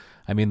 So,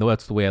 I mean,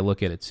 that's the way I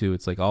look at it too.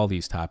 It's like all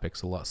these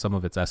topics, some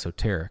of it's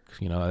esoteric.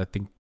 You know, I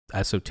think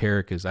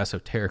esoteric is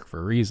esoteric for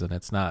a reason.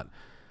 It's not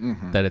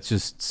that it's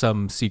just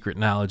some secret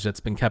knowledge that's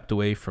been kept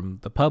away from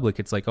the public.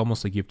 It's like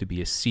almost like you have to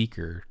be a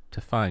seeker to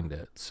find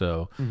it.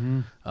 So,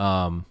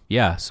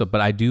 yeah. So,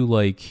 but I do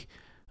like,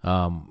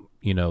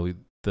 you know,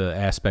 the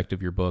aspect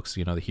of your books,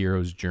 you know, the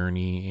hero's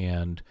journey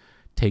and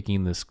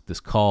taking this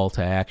call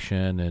to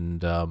action.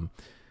 And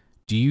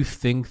do you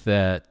think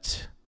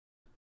that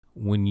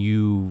when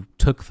you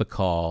took the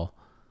call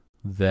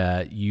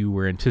that you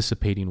were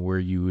anticipating where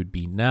you would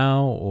be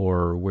now,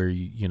 or where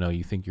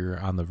you think you're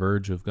on the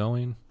verge of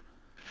going?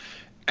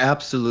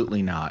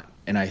 Absolutely not.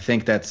 And I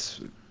think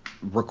that's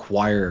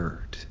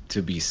required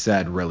to be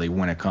said, really,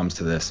 when it comes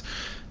to this.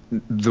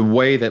 The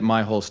way that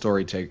my whole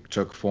story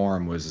took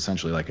form was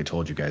essentially like I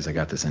told you guys, I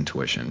got this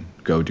intuition,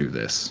 go do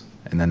this.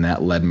 And then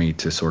that led me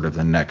to sort of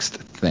the next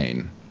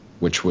thing,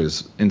 which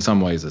was in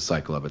some ways a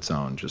cycle of its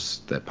own,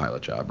 just that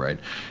pilot job, right?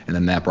 And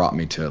then that brought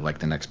me to like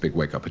the next big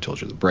wake up. I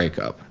told you, the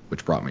breakup,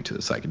 which brought me to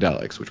the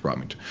psychedelics, which brought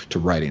me to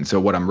writing. So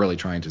what I'm really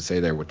trying to say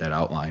there with that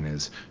outline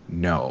is,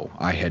 no,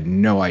 I had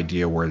no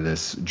idea where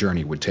this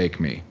journey would take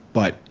me.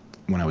 But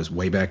when I was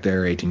way back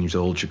there, 18 years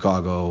old,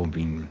 Chicago,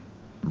 being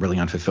really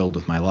unfulfilled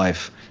with my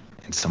life,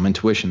 and some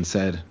intuition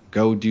said,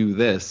 go do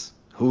this,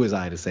 who was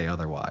I to say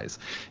otherwise?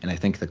 And I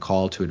think the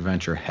call to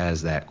adventure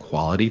has that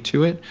quality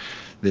to it.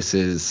 This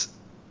is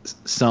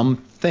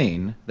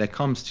something that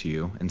comes to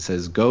you and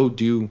says, go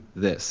do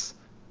this.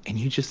 And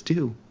you just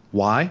do.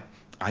 Why?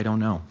 I don't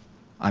know.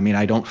 I mean,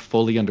 I don't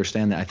fully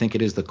understand that. I think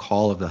it is the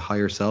call of the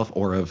higher self,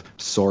 or of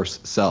source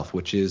self,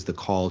 which is the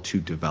call to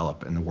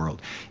develop in the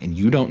world. And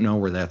you don't know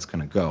where that's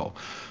going to go.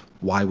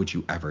 Why would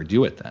you ever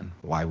do it then?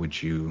 Why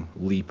would you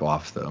leap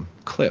off the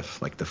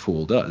cliff like the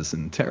fool does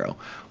in tarot?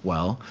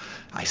 Well,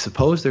 I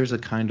suppose there's a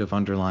kind of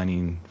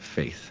underlining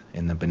faith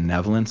in the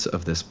benevolence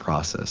of this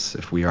process.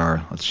 If we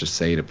are, let's just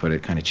say, to put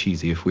it kind of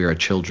cheesy, if we are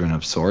children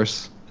of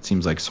Source, it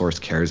seems like Source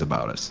cares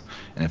about us.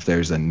 And if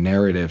there's a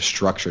narrative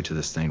structure to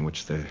this thing,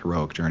 which the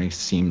heroic journey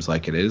seems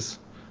like it is,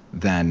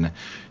 then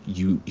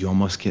you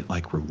almost get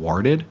like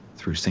rewarded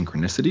through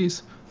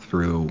synchronicities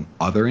through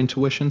other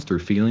intuitions, through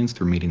feelings,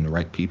 through meeting the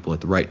right people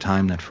at the right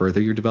time that further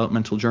your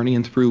developmental journey,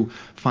 and through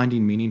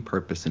finding meaning,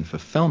 purpose, and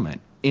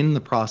fulfillment in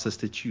the process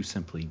that you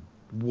simply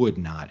would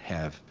not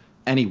have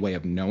any way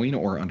of knowing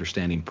or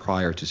understanding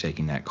prior to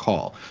taking that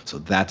call. So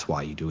that's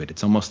why you do it.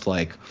 It's almost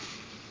like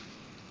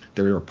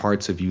there are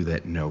parts of you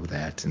that know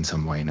that in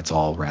some way, and it's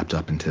all wrapped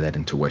up into that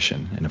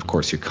intuition. And of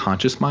course, your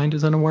conscious mind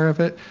is unaware of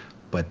it,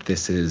 but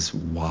this is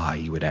why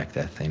you would act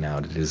that thing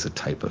out. It is a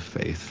type of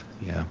faith.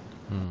 Yeah.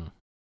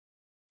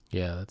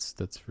 Yeah,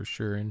 that's for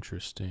sure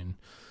interesting.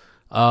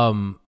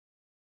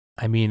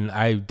 I mean,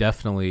 I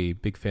definitely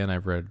big fan.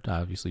 I've read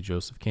obviously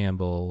Joseph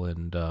Campbell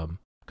and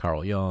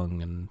Carl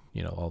Jung, and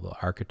all the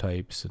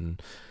archetypes.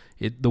 And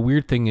the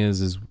weird thing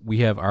is we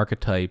have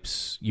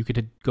archetypes. You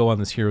could go on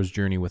this hero's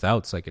journey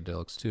without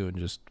psychedelics too, and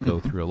just go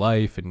through a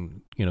life,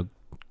 and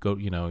go.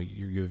 You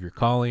have your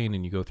calling,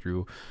 and you go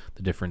through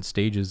the different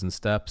stages and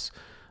steps.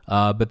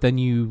 But then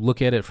you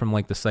look at it from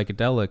like the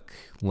psychedelic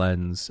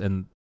lens,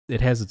 and it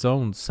has its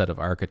own set of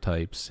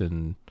archetypes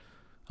and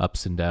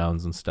ups and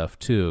downs and stuff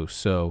too.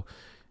 So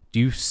do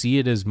you see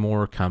it as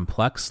more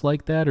complex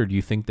like that, or do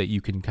you think that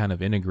you can kind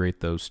of integrate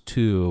those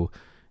two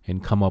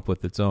and come up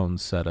with its own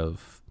set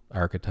of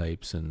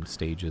archetypes and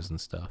stages and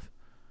stuff?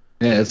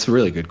 Yeah, it's a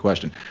really good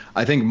question.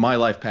 I think my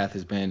life path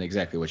has been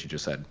exactly what you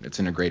just said. It's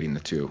integrating the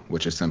two,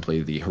 which is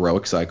simply the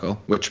heroic cycle,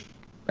 which,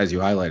 as you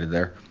highlighted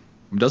there,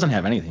 doesn't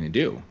have anything to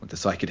do with the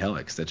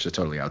psychedelics. That's just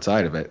totally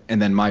outside of it. And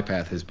then my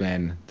path has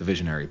been the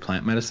visionary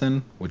plant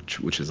medicine, which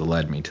has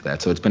led me to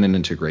that. So it's been an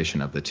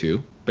integration of the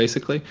two,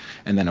 basically.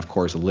 And then, of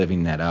course,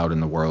 living that out in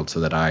the world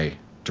so that I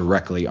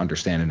directly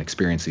understand and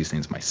experience these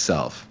things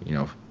myself.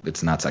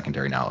 It's not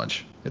secondary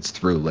knowledge. It's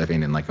through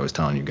living, and like I was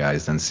telling you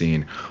guys, then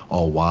seeing,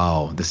 oh,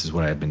 wow, this is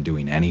what I've been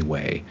doing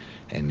anyway.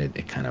 And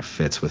it kind of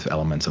fits with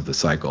elements of the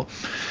cycle.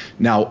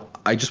 Now,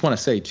 I just want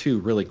to say, too,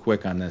 really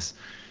quick on this,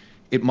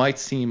 it might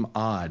seem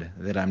odd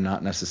that I'm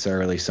not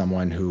necessarily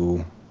someone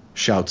who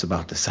shouts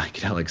about the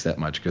psychedelics that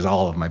much, because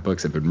all of my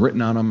books have been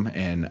written on them,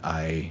 and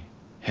I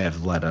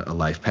have led a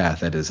life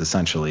path that is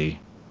essentially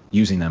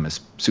using them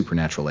as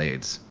supernatural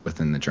aids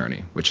within the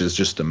journey, which is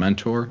just a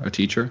mentor, a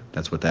teacher.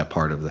 That's what that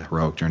part of the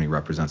heroic journey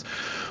represents.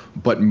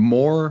 But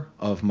more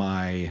of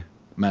my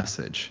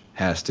message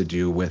has to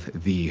do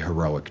with the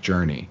heroic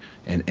journey.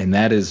 And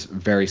that is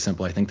very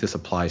simple. I think this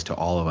applies to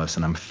all of us,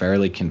 and I'm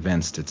fairly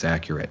convinced it's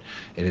accurate.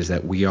 It is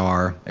that we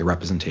are a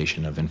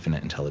representation of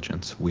infinite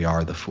intelligence. We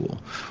are the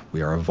fool.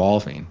 We are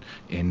evolving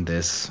in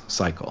this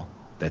cycle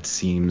that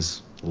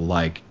seems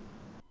like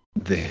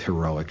the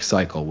heroic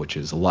cycle, which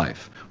is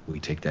life. We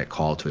take that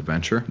call to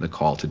adventure, the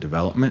call to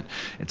development.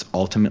 It's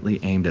ultimately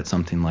aimed at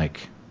something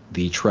like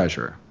the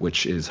treasure,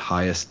 which is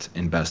highest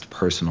and best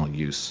personal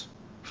use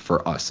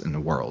for us in the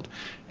world.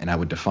 And I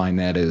would define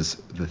that as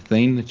the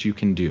thing that you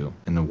can do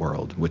in the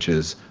world, which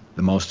is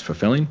the most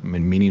fulfilling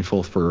and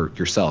meaningful for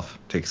yourself,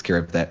 takes care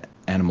of that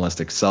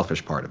animalistic,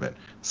 selfish part of it,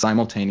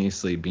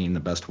 simultaneously being the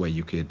best way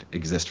you could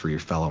exist for your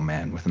fellow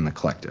man within the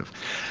collective.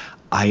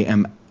 I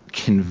am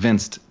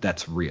convinced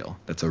that's real.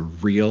 That's a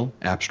real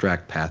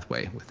abstract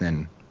pathway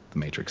within the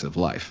matrix of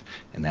life.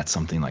 And that's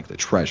something like the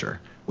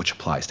treasure, which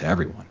applies to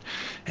everyone.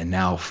 And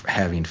now,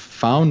 having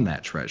found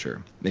that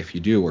treasure, if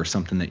you do, or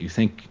something that you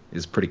think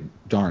is pretty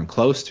darn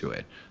close to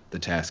it, the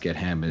task at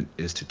hand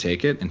is to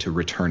take it and to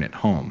return it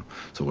home.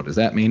 So what does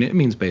that mean? It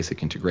means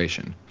basic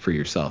integration for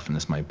yourself. And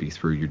this might be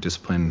through your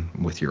discipline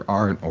with your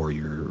art, or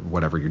your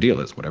whatever your deal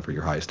is, whatever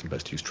your highest and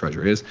best use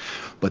treasure is.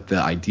 But the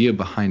idea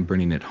behind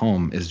bringing it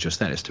home is just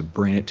that, is to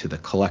bring it to the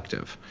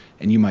collective.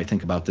 And you might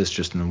think about this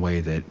just in a way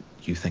that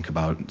you think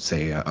about,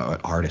 say, an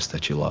artist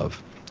that you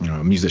love,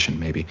 a musician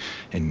maybe,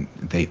 and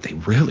they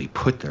really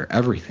put their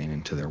everything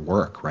into their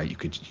work, right? You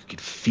could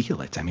feel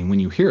it. I mean, when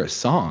you hear a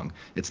song,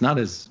 it's not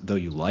as though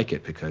you like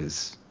it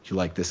because you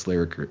like this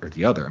lyric or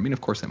the other. I mean,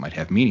 of course, it might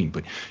have meaning,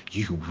 but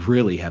you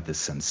really have this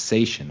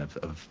sensation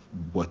of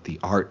what the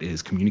art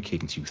is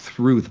communicating to you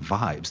through the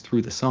vibes,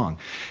 through the song.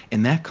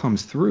 And that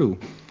comes through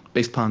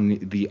based upon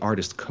the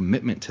artist's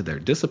commitment to their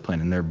discipline,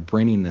 and they're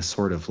bringing this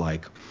sort of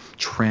like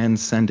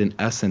transcendent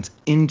essence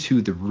into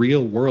the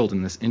real world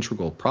in this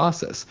integral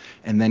process,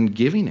 and then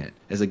giving it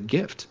as a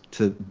gift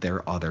to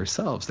their other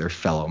selves, their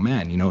fellow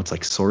man. It's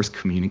like source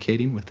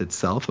communicating with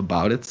itself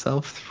about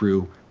itself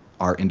through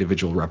our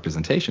individual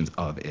representations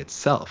of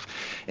itself.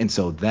 And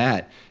so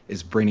that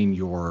is bringing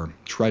your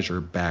treasure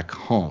back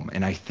home.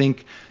 And I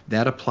think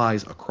that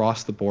applies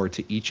across the board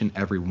to each and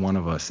every one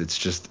of us. It's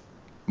just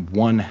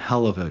one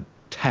hell of a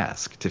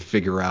task to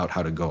figure out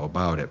how to go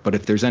about it. But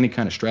if there's any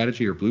kind of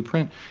strategy or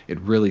blueprint, it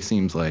really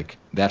seems like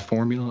that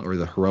formula or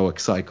the heroic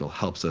cycle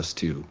helps us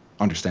to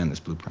understand this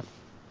blueprint.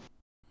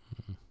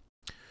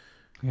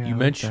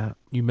 Yeah,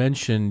 you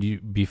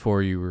mentioned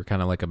before you were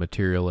kind of like a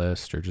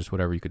materialist, or just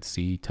whatever you could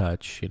see,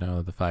 touch,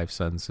 the five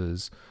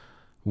senses.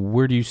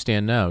 Where do you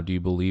stand now? Do you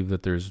believe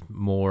that there's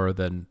more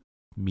than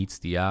meets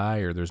the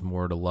eye, or there's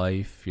more to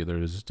life?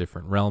 There's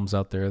different realms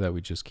out there that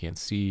we just can't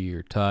see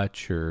or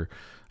touch, or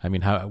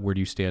where do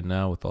you stand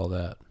now with all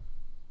that?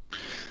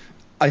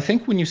 I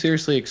think when you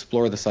seriously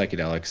explore the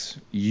psychedelics,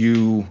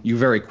 you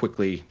very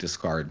quickly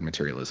discard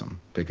materialism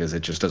because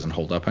it just doesn't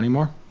hold up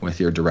anymore with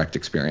your direct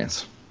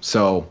experience.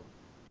 So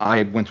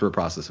I went through a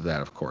process of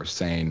that, of course,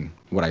 saying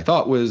what I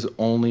thought was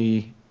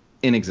only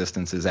in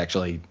existence is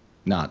actually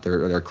not.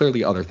 There are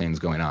clearly other things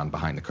going on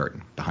behind the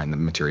curtain, behind the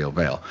material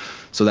veil.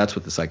 So that's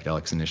what the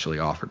psychedelics initially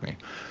offered me.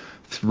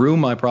 Through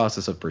my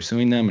process of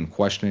pursuing them and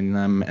questioning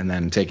them and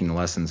then taking the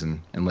lessons and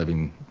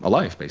living a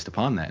life based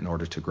upon that in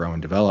order to grow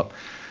and develop,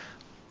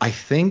 I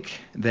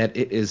think that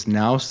it is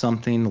now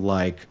something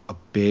like a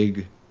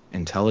big,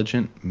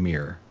 intelligent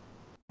mirror.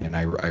 And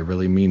I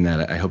really mean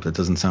that. I hope that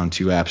doesn't sound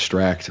too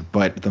abstract,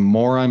 but the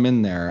more I'm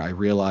in there, I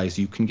realize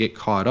you can get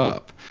caught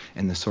up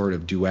in the sort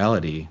of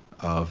duality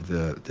of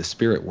the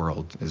spirit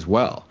world as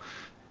well,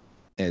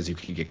 as you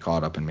can get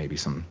caught up in maybe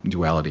some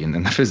duality in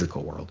the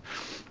physical world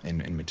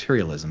and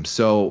materialism.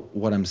 So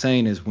what I'm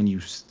saying is when you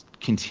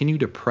continue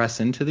to press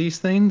into these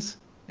things,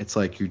 it's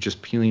like you're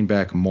just peeling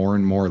back more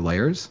and more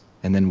layers.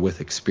 And then with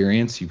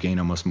experience, you gain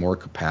almost more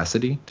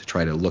capacity to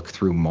try to look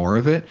through more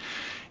of it.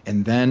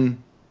 And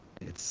then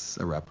it's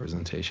a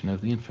representation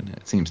of the infinite.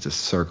 It seems to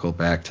circle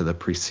back to the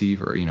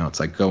perceiver. You know, it's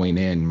like going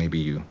in, maybe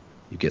you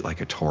get like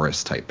a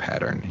torus type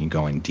pattern and you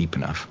go in deep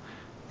enough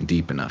and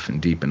deep enough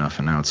and deep enough,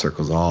 and now it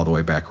circles all the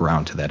way back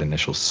around to that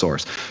initial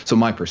source. So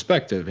my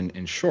perspective,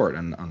 in short,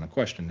 on the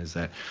question is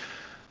that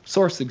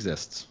source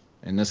exists.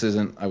 And this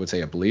isn't, I would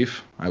say, a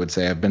belief. I would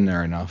say I've been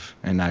there enough,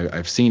 and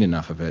I've seen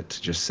enough of it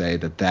to just say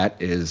that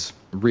is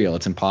real.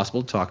 It's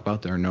impossible to talk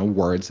about. There are no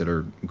words that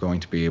are going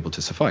to be able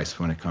to suffice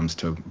when it comes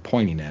to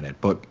pointing at it.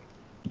 But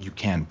you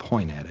can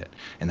point at it.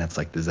 And that's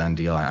like the Zen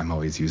deal. I'm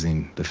always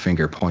using the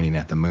finger pointing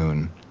at the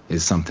moon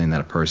is something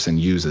that a person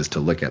uses to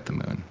look at the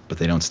moon, but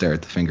they don't stare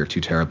at the finger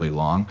too terribly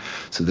long.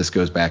 So this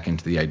goes back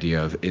into the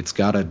idea of it's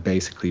got to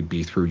basically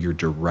be through your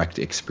direct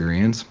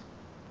experience.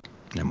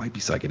 That might be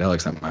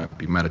psychedelics, that might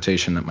be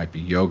meditation, that might be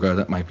yoga,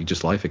 that might be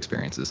just life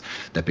experiences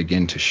that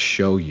begin to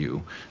show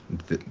you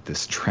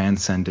this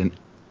transcendent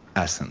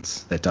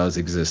essence that does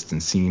exist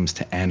and seems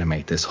to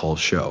animate this whole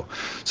show.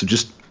 So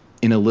just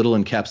in a little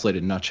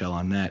encapsulated nutshell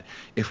on that,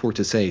 if we're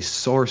to say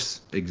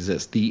source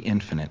exists, the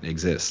infinite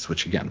exists,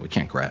 which again, we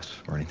can't grasp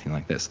or anything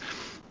like this,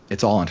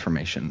 it's all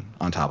information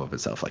on top of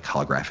itself, like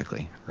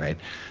holographically, right?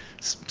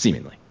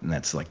 Seemingly. And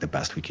that's like the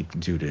best we could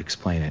do to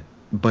explain it.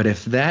 But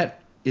if that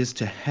is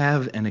to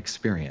have an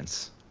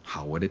experience,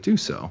 how would it do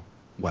so?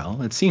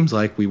 Well, it seems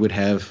like we would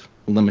have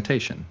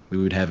limitation. We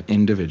would have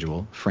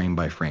individual frame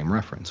by frame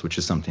reference, which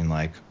is something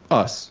like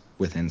us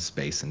within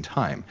space and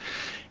time.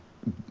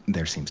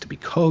 There seems to be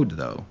code,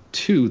 though,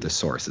 to the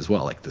source as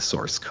well, like the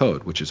source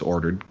code, which is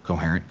ordered,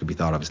 coherent, could be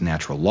thought of as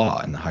natural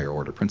law and the higher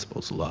order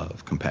principles,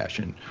 love,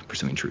 compassion,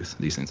 pursuing truth,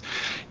 these things.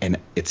 And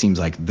it seems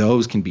like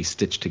those can be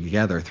stitched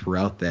together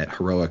throughout that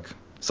heroic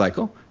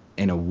cycle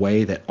in a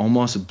way that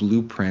almost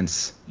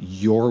blueprints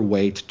your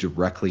way to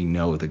directly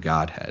know the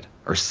Godhead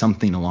or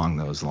something along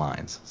those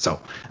lines.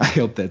 So I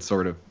hope that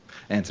sort of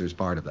answers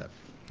part of that.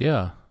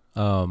 Yeah.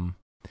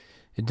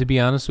 And to be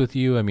honest with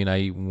you, I mean,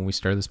 when we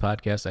started this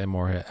podcast,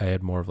 I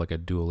had more of like a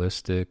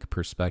dualistic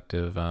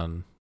perspective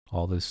on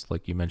all this,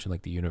 like you mentioned,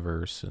 like the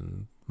universe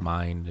and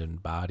mind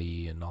and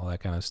body and all that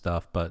kind of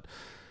stuff. But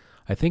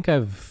I think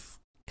I've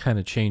kind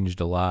of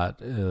changed a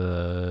lot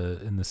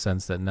in the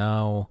sense that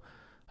now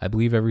I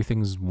believe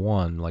everything's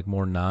one, like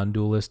more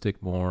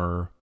non-dualistic,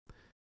 more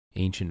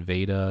ancient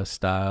Veda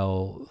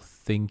style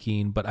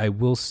thinking. But I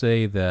will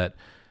say that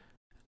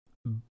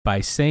by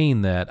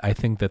saying that, I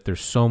think that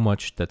there's so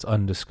much that's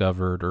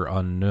undiscovered or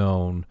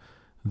unknown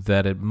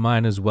that it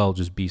might as well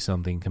just be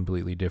something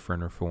completely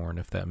different or foreign,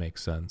 if that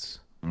makes sense.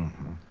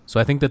 Mm-hmm. So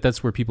I think that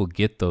that's where people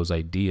get those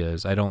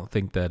ideas. I don't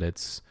think that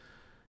it's,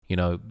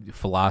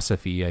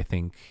 philosophy, I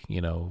think,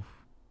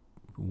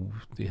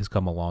 has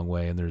come a long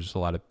way, and there's a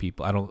lot of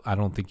people. I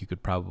don't think you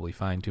could probably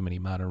find too many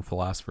modern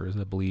philosophers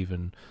that believe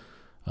in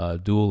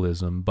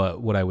dualism.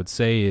 But what I would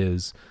say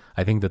is,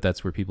 I think that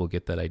that's where people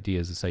get that idea,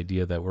 is this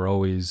idea that we're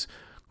always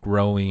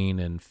growing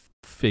and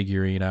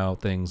figuring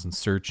out things and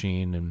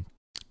searching and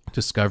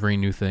discovering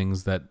new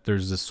things, that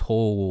there's this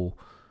whole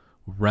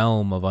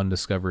realm of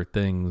undiscovered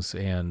things,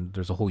 and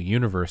there's a whole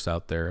universe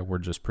out there. We're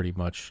just pretty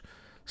much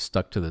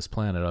stuck to this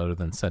planet other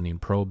than sending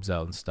probes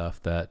out and stuff,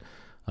 that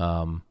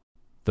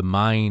the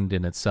mind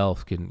in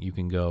itself you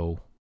can go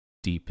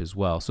deep as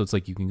well. So it's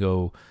like you can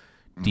go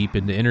deep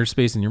into inner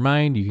space in your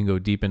mind, you can go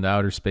deep into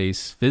outer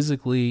space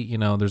physically,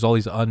 there's all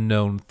these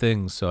unknown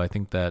things. So I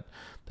think that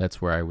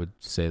that's where I would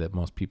say that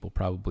most people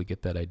probably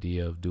get that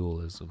idea of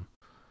dualism.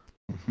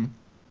 Mm-hmm.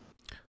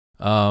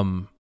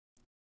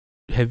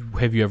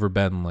 Have you ever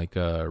been like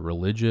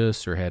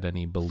religious or had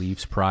any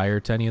beliefs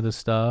prior to any of this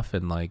stuff,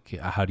 and like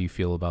how do you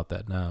feel about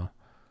that now?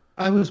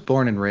 I was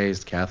born and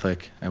raised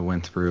Catholic. I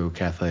went through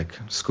Catholic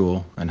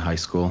school and high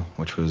school,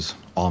 which was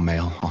all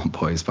male, all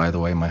boys, by the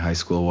way, my high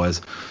school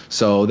was.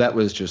 So that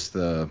was just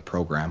the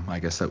program, I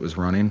guess, that was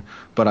running.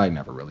 But I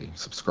never really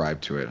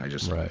subscribed to it. I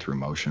just went through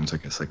motions, I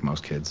guess, like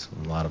most kids,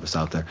 a lot of us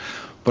out there.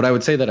 But I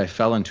would say that I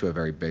fell into a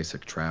very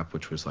basic trap,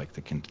 which was like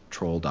the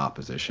controlled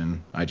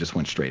opposition. I just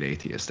went straight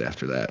atheist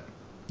after that.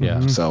 Yeah.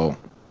 Mhm. So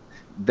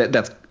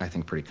that's, I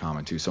think, pretty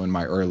common, too. So in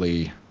my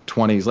early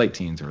 20s, late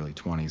teens, early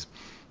 20s,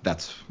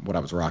 that's what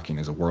I was rocking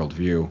as a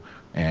worldview,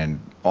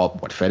 and all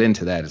what fed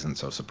into that isn't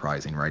so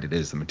surprising, right? It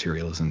is the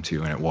materialism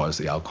too, and it was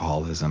the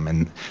alcoholism,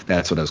 and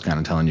that's what I was kind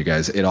of telling you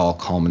guys. It all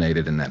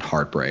culminated in that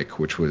heartbreak,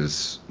 which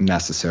was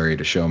necessary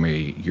to show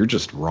me you're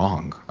just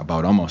wrong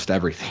about almost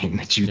everything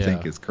that you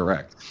think is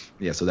correct.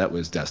 Yeah, so that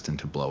was destined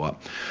to blow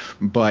up.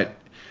 But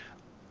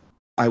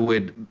I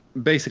would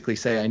basically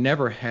say I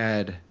never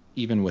had,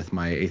 even with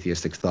my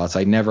atheistic thoughts,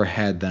 I never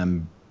had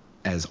them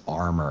as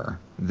armor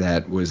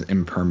that was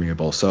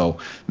impermeable. So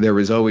there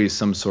was always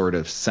some sort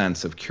of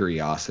sense of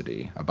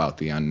curiosity about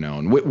the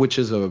unknown, which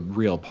is a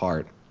real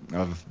part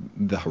of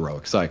the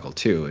heroic cycle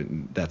too.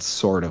 And that's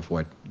sort of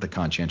what the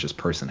conscientious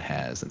person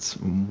has. It's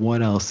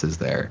what else is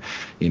there,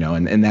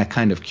 and that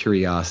kind of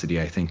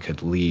curiosity, I think,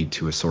 could lead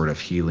to a sort of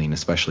healing,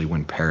 especially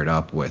when paired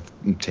up with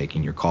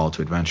taking your call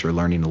to adventure,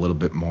 learning a little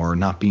bit more,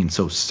 not being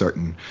so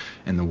certain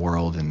in the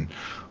world, and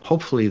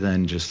hopefully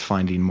then just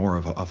finding more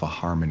of a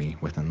harmony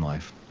within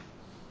life.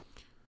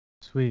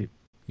 Sweet.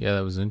 Yeah,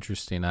 that was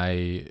interesting.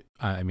 I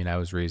mean, I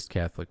was raised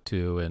Catholic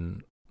too,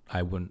 and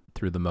I went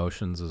through the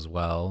motions as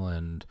well,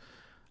 and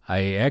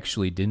I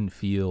actually didn't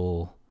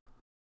feel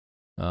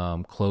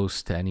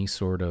close to any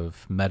sort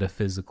of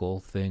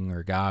metaphysical thing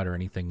or God or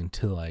anything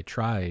until I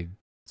tried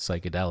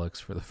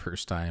psychedelics for the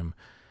first time,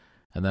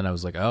 and then I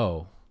was like,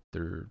 oh,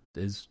 there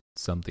is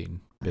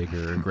something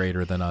bigger and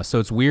greater than us. So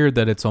it's weird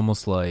that it's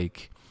almost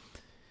like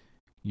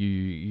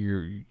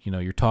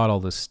you're taught all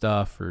this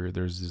stuff, or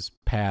there's this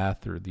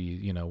path, or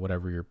the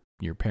whatever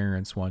your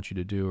parents want you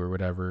to do or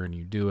whatever, and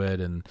you do it,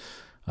 and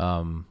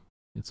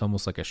it's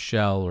almost like a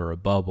shell or a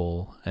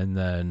bubble, and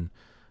then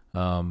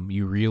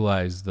you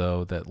realize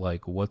though that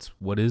like what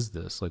is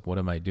this, like what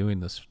am I doing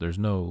this, there's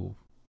no,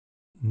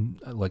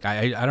 like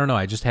I don't know,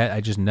 I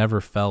just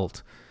never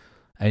felt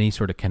any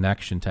sort of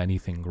connection to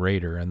anything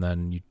greater, and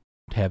then you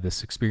have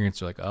this experience,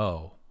 you're like,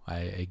 oh,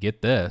 I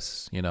get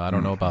this, I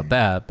don't know about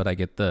that, but I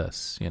get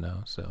this,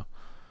 so.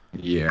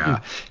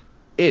 Yeah,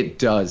 it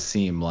does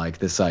seem like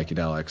the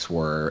psychedelics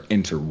were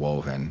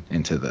interwoven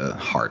into the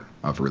heart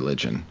of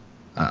religion.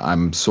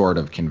 I'm sort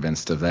of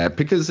convinced of that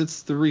because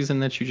it's the reason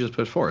that you just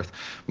put forth.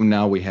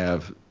 Now we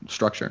have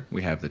structure,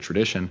 we have the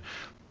tradition,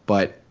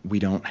 but we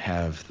don't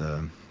have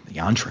the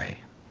entree.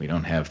 We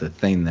don't have the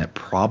thing that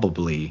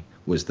probably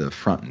was the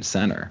front and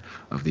center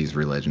of these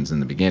religions in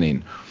the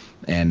beginning.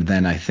 And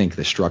then I think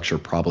the structure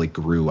probably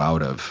grew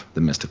out of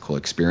the mystical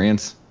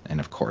experience. And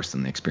of course,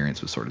 then the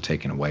experience was sort of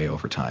taken away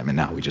over time. And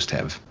now we just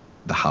have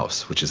the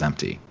house, which is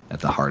empty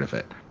at the heart of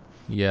it.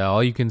 Yeah,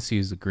 all you can see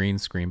is the green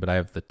screen, but I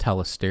have the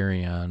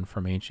telesterion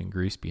from ancient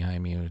Greece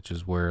behind me, which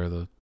is where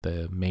the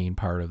main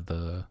part of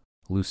the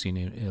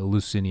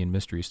Eleusinian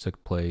mysteries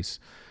took place.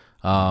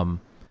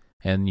 And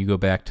you go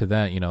back to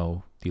that,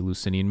 the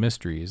Eleusinian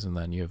mysteries, and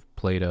then you have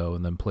Plato,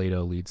 and then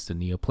Plato leads to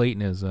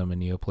Neoplatonism,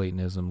 and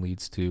Neoplatonism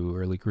leads to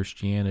early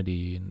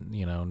Christianity and,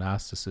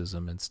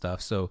 Gnosticism and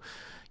stuff. So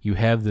you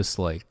have this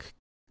like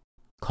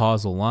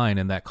causal line,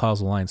 and that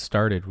causal line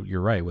started, you're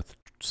right, with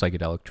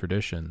psychedelic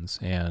traditions.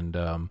 And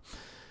I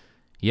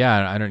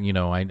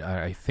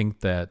think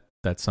that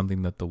that's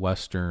something that the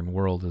Western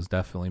world has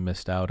definitely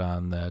missed out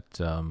on, that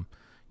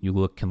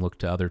you can look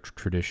to other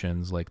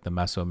traditions like the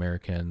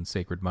Mesoamerican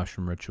sacred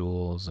mushroom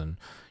rituals and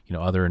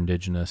other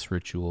indigenous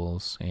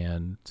rituals,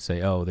 and say,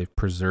 oh, they've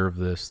preserved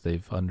this,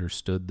 they've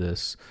understood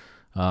this,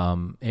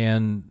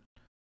 and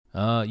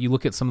you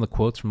look at some of the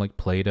quotes from like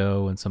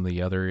Plato and some of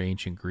the other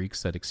ancient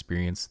Greeks that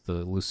experienced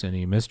the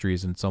Eleusinian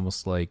mysteries, and it's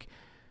almost like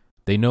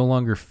they no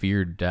longer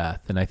feared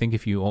death. And I think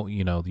if you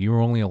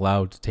were only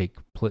allowed to take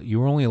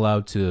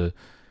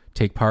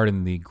part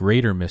in the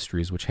greater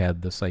mysteries, which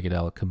had the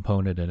psychedelic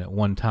component in it,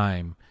 one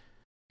time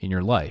in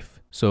your life.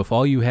 So if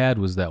all you had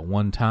was that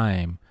one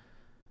time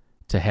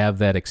to have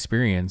that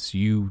experience,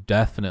 you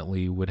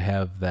definitely would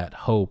have that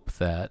hope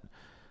that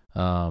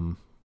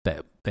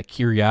that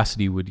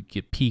curiosity would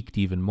get piqued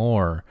even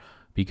more,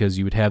 because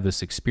you would have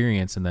this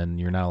experience, and then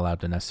you're not allowed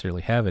to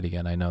necessarily have it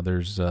again. I know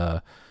there's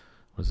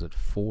was it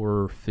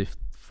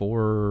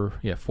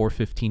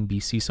 415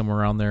 BC, somewhere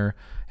around there,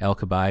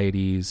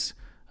 Alcibiades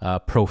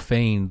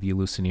profaned the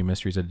Eleusinian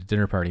mysteries at a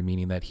dinner party,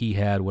 meaning that he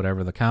had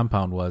whatever the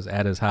compound was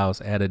at his house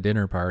at a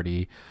dinner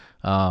party,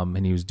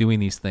 and he was doing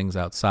these things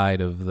outside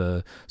of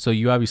the. So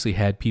you obviously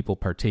had people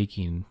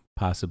partaking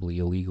possibly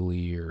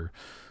illegally or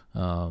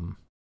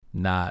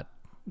not,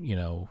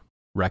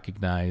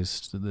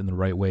 recognized in the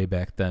right way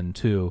back then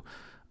too.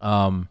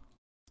 But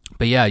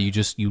yeah,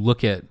 you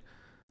look at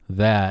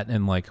that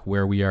and like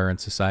where we are in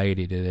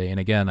society today. And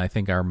again, I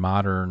think our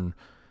modern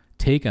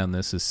take on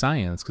this is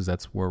science, because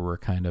that's where we're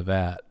kind of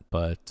at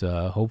But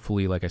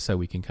hopefully, like I said,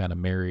 we can kind of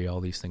marry all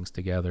these things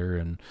together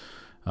and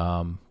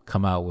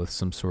come out with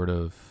some sort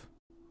of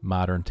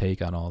modern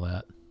take on all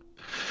that.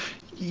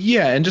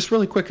 Yeah, and just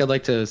really quick, I'd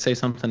like to say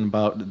something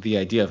about the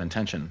idea of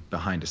intention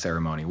behind a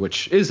ceremony,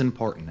 which is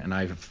important, and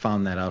I've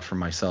found that out for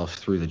myself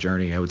through the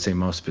journey. I would say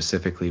most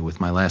specifically with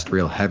my last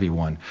real heavy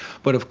one,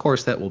 but of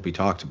course that will be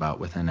talked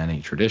about within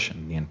any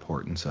tradition, the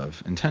importance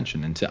of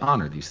intention and to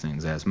honor these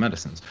things as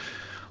medicines.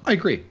 I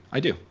agree. I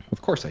do.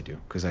 Of course I do,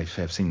 because I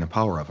have seen the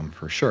power of them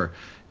for sure.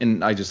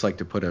 And I just like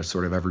to put a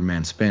sort of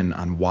everyman spin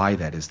on why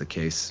that is the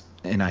case.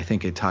 And I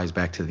think it ties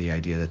back to the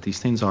idea that these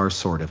things are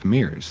sort of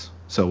mirrors.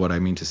 So what I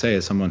mean to say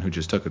is someone who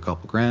just took a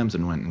couple grams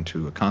and went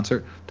into a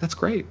concert, that's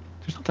great.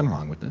 There's nothing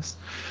wrong with this.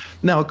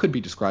 Now, it could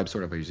be described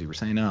sort of as you were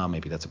saying, oh,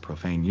 maybe that's a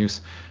profane use.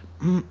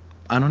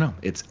 I don't know.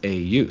 It's a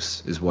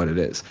use is what it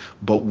is.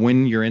 But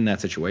when you're in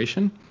that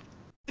situation,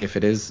 if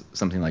it is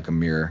something like a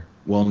mirror,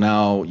 well,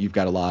 now you've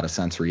got a lot of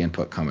sensory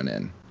input coming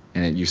in.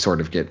 And you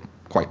sort of get,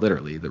 quite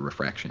literally, the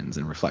refractions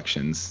and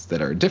reflections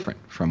that are different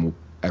from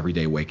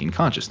everyday waking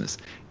consciousness.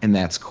 And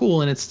that's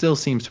cool, and it still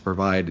seems to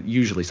provide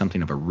usually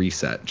something of a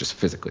reset just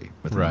physically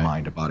within the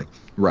mind and body.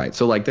 Right.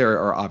 So like there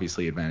are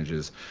obviously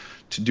advantages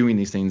to doing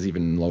these things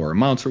even in lower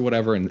amounts or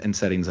whatever in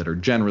settings that are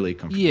generally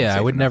comfortable. Yeah, I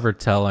would never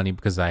tell any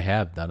because I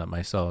have done it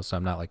myself, so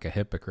I'm not like a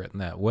hypocrite in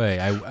that way.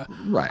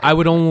 Right. I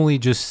would only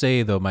just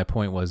say, though, my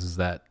point was is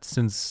that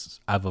since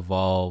I've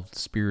evolved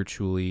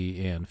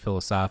spiritually and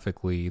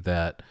philosophically,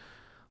 that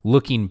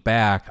looking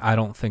back, I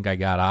don't think I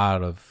got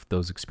out of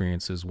those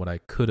experiences what I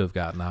could have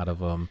gotten out of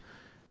them.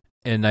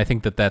 And I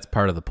think that that's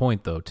part of the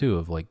point, though, too,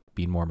 of like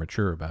being more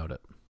mature about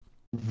it.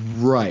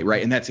 Right.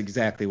 And that's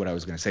exactly what I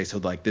was going to say. So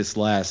like this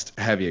last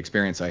heavy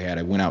experience I had,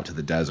 I went out to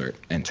the desert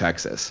in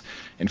Texas.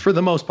 And for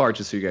the most part,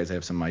 just so you guys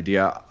have some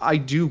idea, I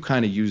do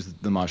kind of use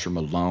the mushroom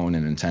alone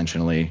and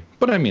intentionally.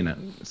 But I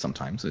mean,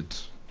 sometimes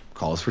it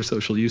calls for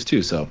social use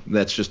too. So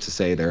that's just to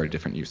say there are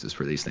different uses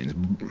for these things.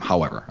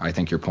 However, I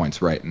think your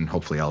point's right, and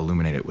hopefully I'll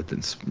illuminate it with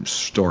this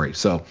story.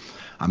 So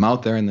I'm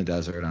out there in the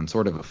desert on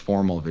sort of a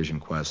formal vision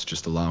quest,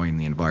 just allowing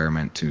the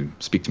environment to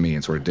speak to me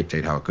and sort of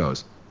dictate how it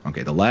goes.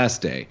 Okay, the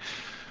last day,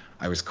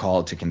 I was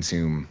called to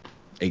consume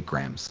 8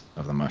 grams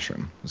of the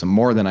mushroom. It was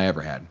more than I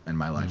ever had in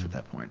my life at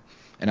that point.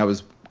 And I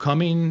was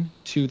coming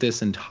to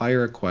this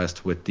entire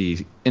quest with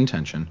the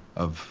intention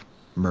of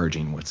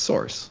merging with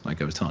Source.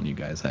 Like I was telling you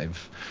guys,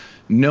 I've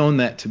known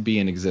that to be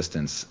in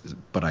existence,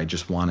 but I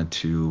just wanted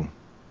to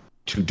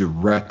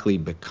directly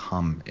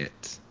become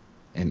it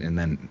and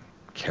then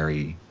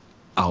carry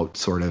out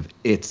sort of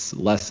its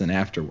lesson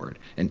afterward.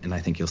 And I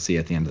think you'll see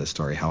at the end of the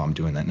story how I'm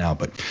doing that now.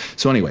 But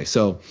so anyway,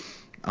 so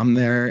I'm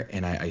there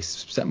and I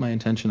set my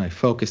intention, I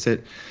focus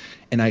it,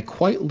 and I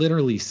quite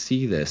literally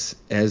see this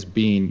as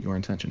being your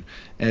intention,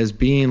 as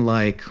being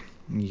like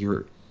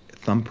your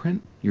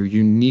thumbprint, your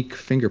unique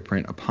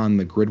fingerprint upon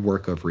the grid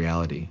work of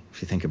reality.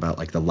 If you think about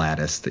like the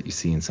lattice that you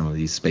see in some of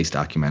these space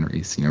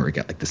documentaries, where you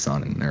got like the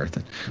sun and earth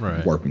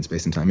and warping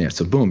space and time. Yeah.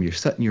 So boom, you're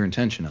setting your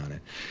intention on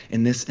it.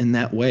 And in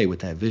that way,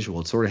 with that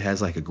visual, it sort of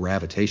has like a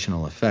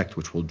gravitational effect,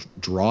 which will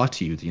draw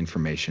to you the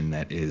information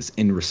that is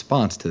in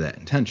response to that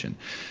intention.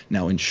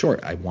 Now, in short,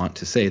 I want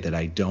to say that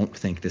I don't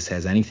think this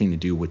has anything to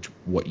do with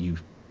what you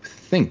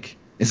think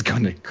is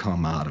going to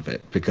come out of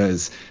it,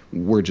 because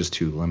we're just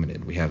too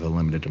limited. We have a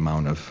limited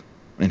amount of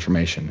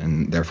information,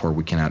 and therefore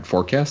we cannot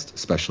forecast,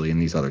 especially in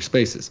these other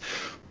spaces.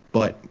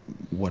 But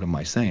what am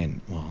I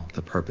saying? Well,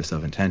 the purpose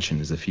of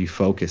intention is if you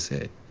focus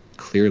it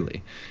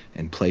clearly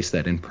and place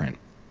that imprint,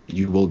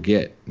 you will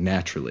get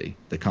naturally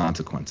the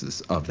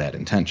consequences of that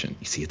intention.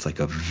 You see, it's like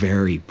a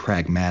very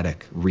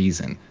pragmatic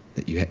reason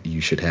that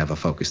you should have a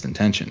focused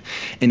intention.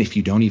 And if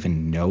you don't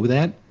even know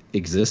that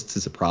exists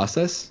as a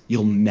process,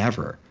 you'll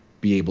never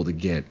be able to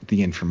get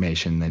the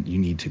information that you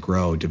need to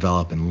grow,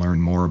 develop, and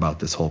learn more about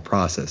this whole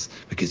process,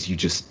 because you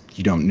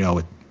don't know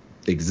it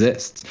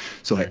exists.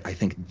 So I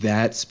think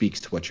that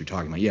speaks to what you're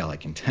talking about. Yeah,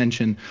 like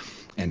intention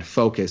and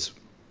focus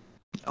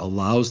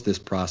allows this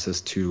process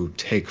to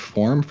take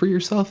form for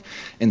yourself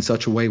in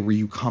such a way where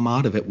you come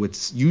out of it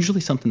with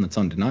usually something that's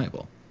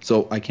undeniable.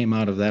 So I came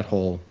out of that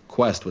whole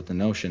quest with the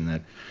notion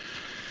that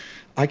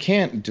I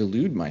can't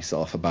delude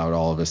myself about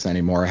all of this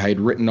anymore. I had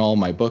written all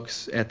my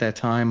books at that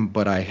time,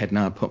 but I had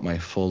not put my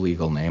full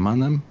legal name on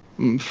them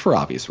for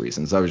obvious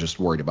reasons. I was just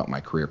worried about my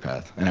career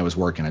path, and I was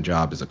working a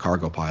job as a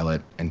cargo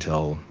pilot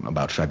until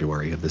about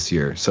February of this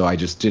year. So I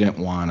just didn't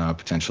want to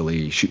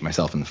potentially shoot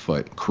myself in the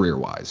foot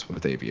career-wise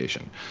with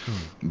aviation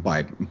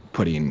by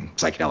putting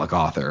psychedelic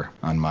author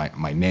on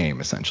my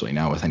name, essentially.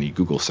 Now with any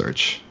Google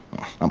search,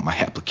 my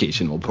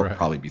application will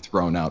probably be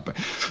thrown out.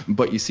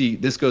 But you see,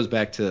 this goes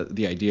back to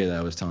the idea that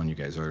I was telling you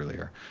guys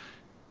earlier.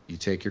 You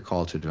take your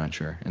call to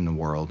adventure in the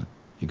world,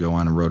 you go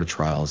on a road of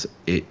trials,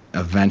 it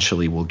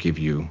eventually will give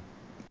you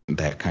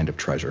that kind of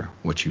treasure,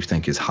 what you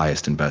think is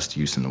highest and best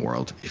use in the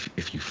world.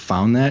 If you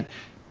found that,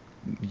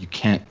 you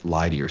can't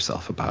lie to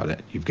yourself about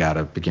it. You've got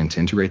to begin to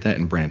integrate that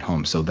and bring it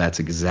home. So that's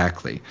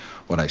exactly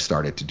what I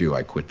started to do.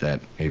 I quit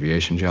that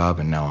aviation job,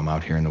 and now I'm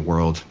out here in the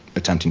world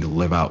attempting to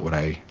live out what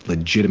I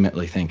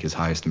legitimately think is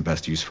highest and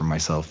best use for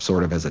myself,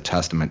 sort of as a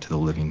testament to the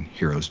living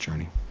hero's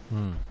journey.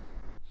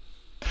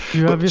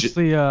 You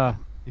obviously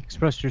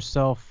express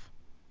yourself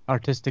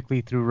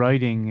artistically through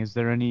writing. Is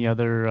there any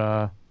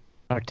other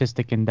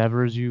artistic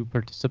endeavors you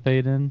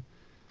participate in?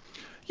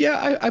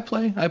 Yeah, I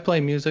play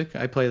music.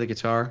 I play the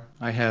guitar.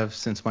 I have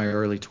since my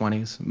early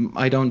 20s.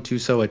 I don't do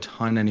so a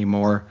ton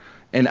anymore.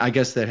 And I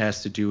guess that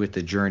has to do with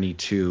the journey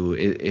too.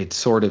 It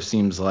sort of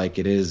seems like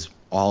it is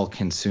all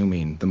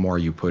consuming the more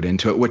you put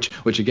into it,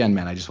 which again,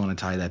 man, I just want to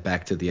tie that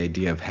back to the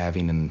idea of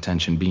having an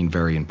intention being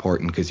very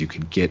important, because you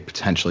could get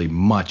potentially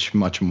much,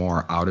 much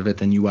more out of it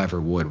than you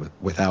ever would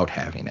without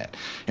having it.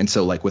 And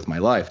so like with my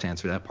life, to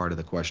answer that part of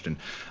the question,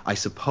 I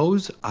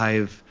suppose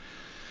I've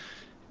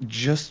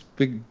just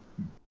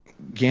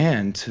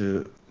began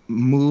to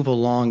move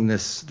along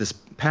this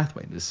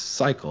pathway, this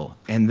cycle,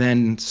 and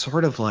then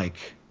sort of like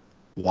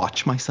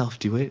watch myself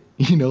do it,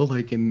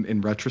 like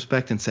in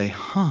retrospect, and say,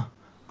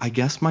 I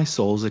guess my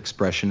soul's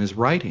expression is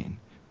writing.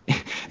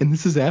 And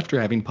this is after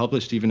having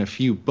published even a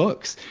few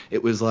books.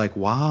 It was like,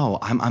 wow,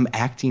 I'm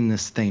acting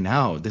this thing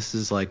out. This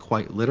is like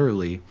quite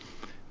literally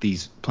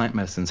these plant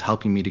medicines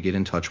helping me to get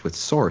in touch with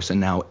source.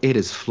 And now it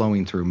is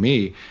flowing through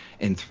me.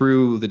 And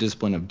through the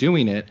discipline of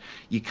doing it,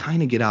 you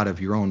kind of get out of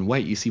your own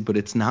way, you see. But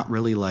it's not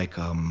really like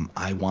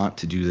I want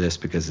to do this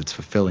because it's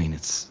fulfilling.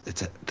 It's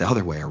the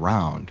other way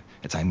around.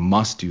 It's I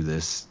must do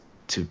this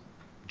to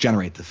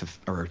generate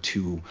or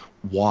to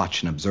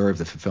watch and observe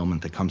the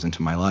fulfillment that comes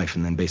into my life,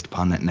 and then based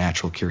upon that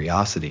natural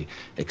curiosity,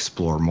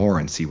 explore more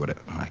and see what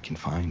I can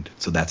find.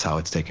 So that's how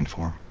it's taken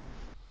form.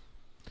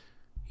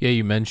 Yeah,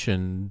 you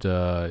mentioned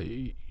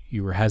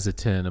you were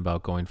hesitant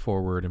about going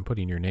forward and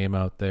putting your name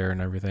out there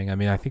and everything. I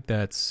mean, I think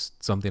that's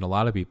something a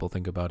lot of people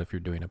think about if you're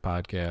doing a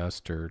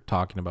podcast or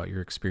talking about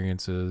your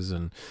experiences.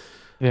 And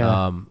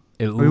yeah,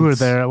 we were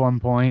there at one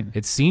point.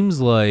 It seems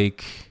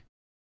like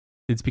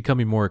it's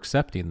becoming more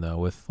accepting, though,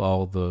 with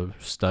all the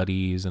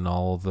studies and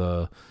all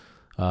the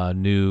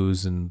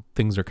news, and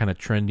things are kind of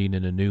trending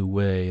in a new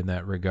way in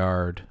that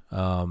regard.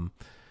 I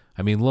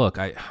mean, look,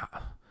 I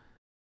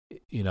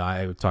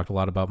talked a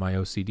lot about my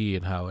OCD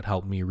and how it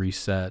helped me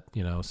reset.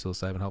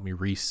 Psilocybin helped me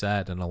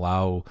reset and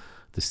allow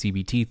the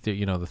CBT,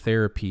 the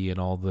therapy and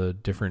all the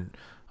different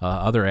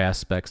other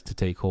aspects to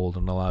take hold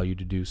and allow you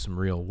to do some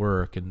real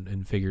work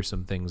and figure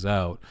some things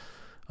out.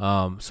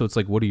 So it's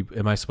like,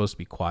 am I supposed to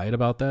be quiet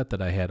about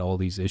that I had all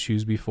these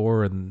issues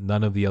before and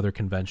none of the other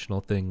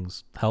conventional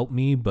things helped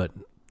me, but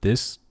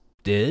this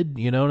did,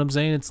 you know what I'm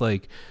saying? It's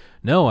like,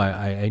 no,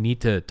 I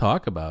need to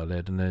talk about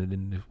it. And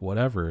then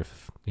whatever,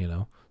 if,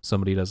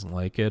 somebody doesn't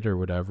like it or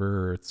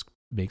whatever, or it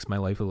makes my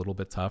life a little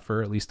bit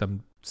tougher, at least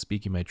I'm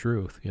speaking my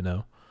truth,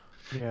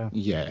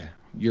 Yeah,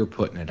 you're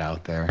putting it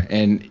out there.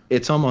 And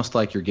it's almost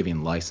like you're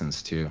giving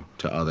license to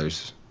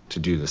others to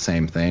do the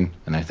same thing.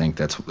 And I think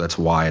that's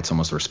why it's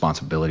almost a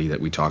responsibility that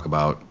we talk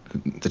about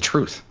the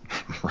truth,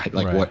 right?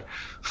 Like what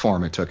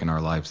form it took in our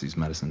lives, these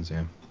medicines.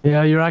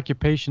 Yeah, your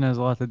occupation has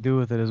a lot to do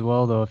with it as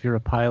well, though. If you're a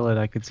pilot,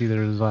 I could see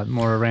there's a lot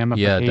more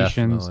ramifications. Yeah,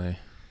 definitely.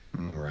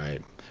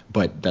 Right.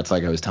 But that's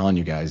like I was telling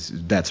you guys,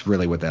 that's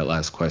really what that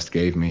last quest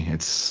gave me.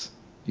 It's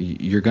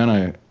you're going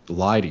to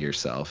lie to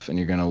yourself and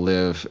you're going to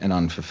live an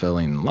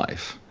unfulfilling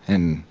life.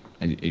 And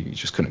you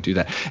just couldn't do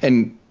that.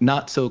 And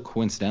not so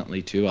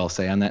coincidentally, too, I'll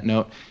say on that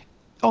note,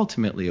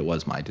 ultimately it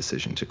was my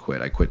decision to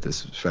quit. I quit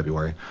this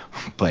February,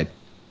 but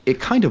it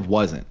kind of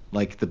wasn't.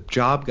 Like the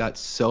job got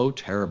so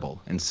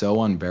terrible and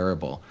so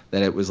unbearable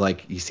that it was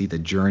like, you see, the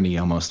journey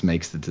almost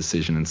makes the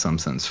decision in some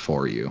sense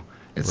for you.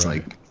 It's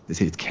like,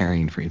 it's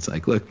carrying for you. It's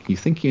like, look, you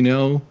think you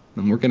know,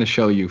 and we're going to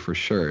show you for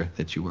sure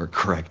that you are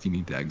correct. You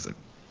need to exit.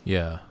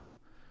 Yeah.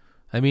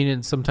 I mean,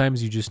 and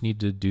sometimes you just need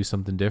to do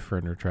something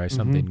different or try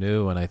something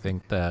new. And I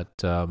think that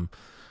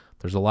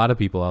there's a lot of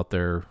people out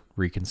there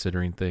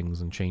reconsidering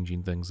things and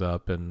changing things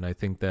up. And I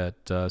think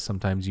that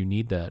sometimes you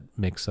need that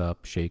mix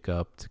up, shake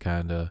up to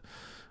kind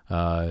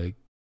of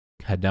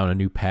head down a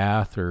new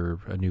path or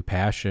a new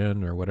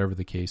passion or whatever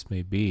the case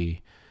may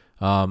be.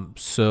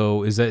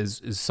 So is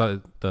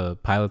the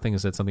pilot thing,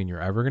 is that something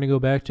you're ever going to go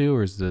back to?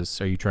 Or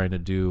are you trying to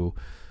do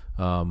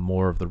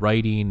more of the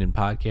writing and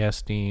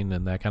podcasting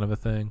and that kind of a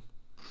thing?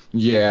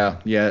 Yeah.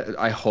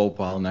 I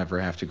hope I'll never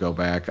have to go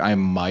back. I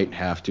might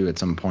have to at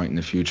some point in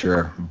the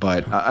future,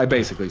 but I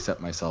basically set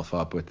myself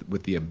up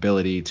with the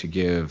ability to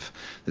give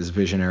this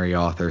visionary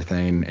author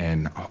thing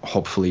and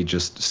hopefully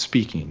just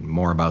speaking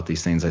more about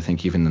these things, I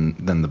think even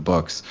than the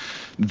books,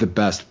 the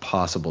best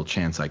possible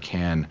chance I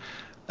can.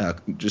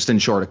 Just in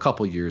short, a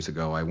couple years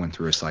ago, I went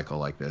through a cycle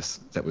like this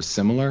that was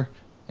similar.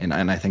 And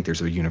I think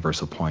there's a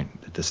universal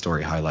point that this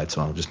story highlights,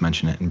 so I'll just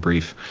mention it in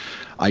brief.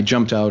 I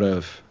jumped out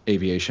of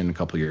aviation a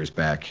couple years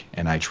back,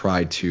 and I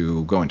tried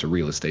to go into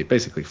real estate,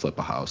 basically flip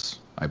a house.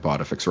 I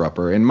bought a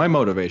fixer-upper, and my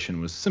motivation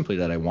was simply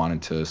that I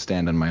wanted to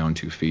stand on my own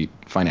 2 feet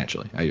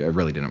financially. I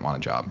really didn't want a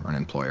job or an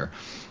employer.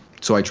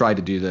 So I tried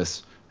to do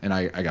this, and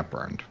I got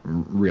burned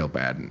real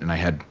bad, and I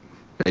had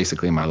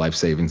basically my life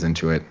savings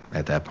into it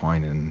at that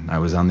point, and I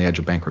was on the edge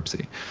of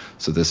bankruptcy.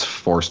 So this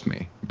forced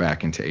me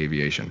back into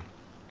aviation,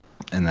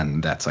 and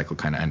then that cycle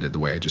kind of ended the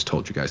way I just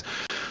told you guys.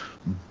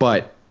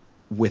 But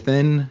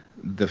within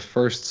the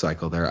first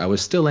cycle there, I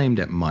was still aimed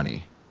at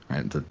money,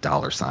 right? The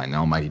dollar sign, the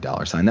almighty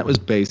dollar sign. That was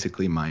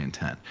basically my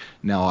intent.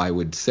 Now, I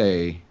would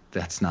say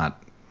that's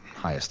not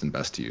highest and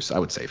best use, I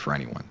would say, for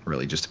anyone,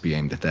 really, just to be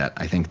aimed at that.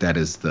 I think that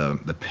is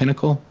the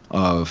pinnacle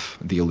of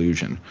the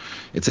illusion.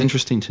 It's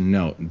interesting to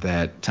note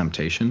that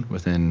temptation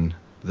within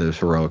the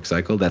heroic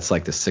cycle, that's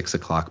like the 6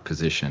 o'clock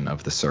position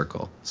of the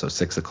circle. So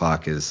 6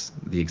 o'clock is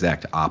the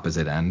exact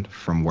opposite end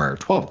from where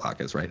 12 o'clock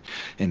is, right?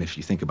 And if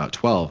you think about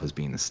 12 as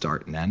being the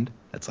start and end,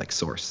 that's like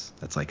source.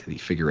 That's like the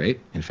figure 8,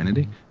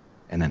 infinity.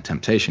 And then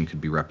temptation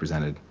could be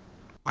represented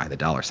by the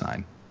dollar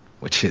sign,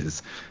 which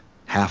is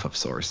half of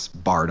source,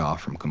 barred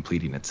off from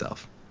completing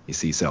itself. You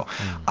see, so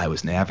I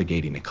was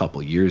navigating a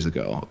couple years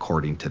ago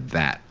according to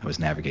that. I was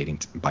navigating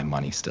by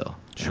money still.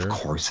 Sure. And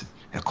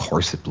of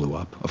course it blew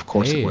up. Of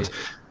course it was.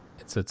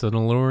 It's an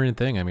alluring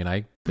thing. I mean,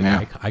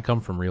 I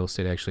come from real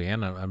estate actually,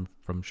 and I'm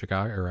from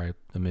Chicago, or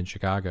I'm in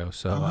Chicago.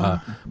 So,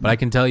 but I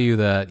can tell you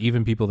that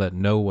even people that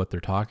know what they're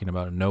talking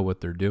about and know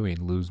what they're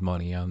doing lose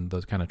money on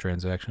those kind of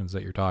transactions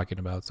that you're talking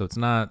about. So it's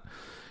not,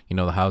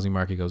 the housing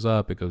market goes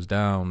up, it goes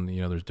down.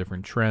 There's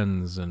different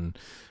trends, and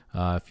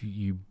if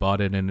you bought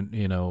it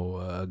in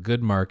a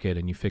good market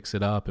and you fix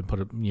it up and put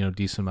a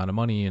decent amount of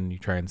money and you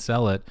try and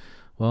sell it,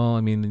 well,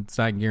 I mean, it's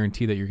not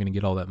guaranteed that you're going to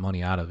get all that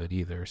money out of it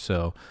either.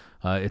 So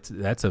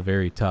that's a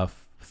very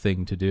tough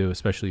thing to do,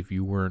 especially if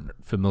you weren't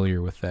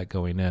familiar with that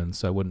going in.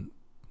 So I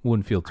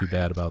wouldn't feel too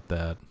bad about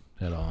that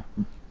at all.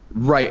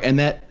 Right, and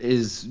that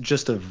is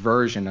just a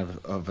version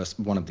of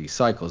one of these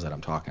cycles that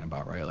I'm talking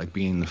about, right? Like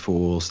being the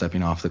fool,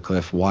 stepping off the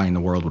cliff. Why in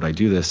the world would I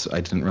do this?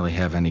 I didn't really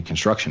have any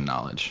construction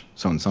knowledge.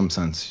 So in some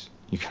sense,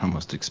 you can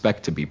almost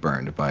expect to be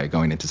burned by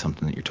going into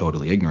something that you're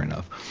totally ignorant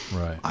of.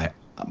 Right.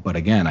 But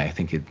again, I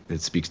think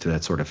it speaks to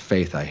that sort of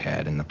faith I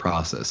had in the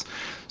process.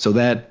 So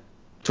that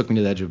took me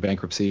to the edge of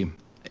bankruptcy,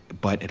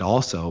 but it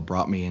also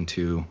brought me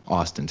into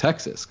Austin,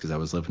 Texas, because I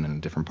was living in a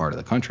different part of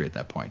the country at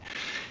that point.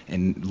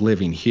 And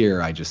living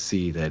here, I just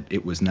see that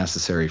it was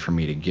necessary for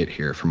me to get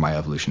here for my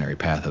evolutionary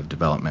path of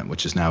development,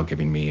 which is now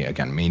giving me,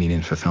 again, meaning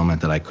and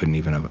fulfillment that I couldn't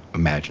even have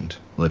imagined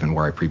living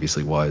where I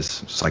previously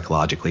was,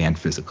 psychologically and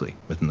physically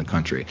within the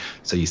country.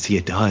 So you see,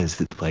 it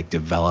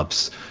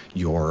develops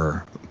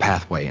your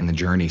pathway in the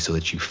journey so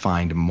that you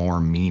find more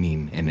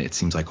meaning. And it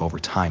seems like over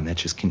time that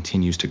just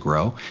continues to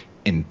grow.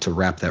 And to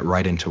wrap that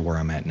right into where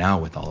I'm at now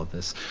with all of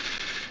this,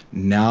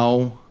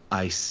 now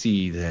I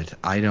see that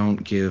I don't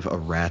give a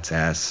rat's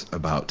ass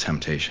about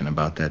temptation,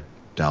 about that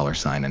dollar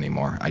sign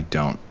anymore. I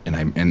don't.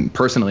 And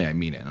personally, I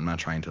mean it. I'm not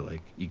trying to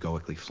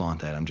egoically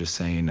flaunt that. I'm just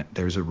saying that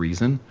there's a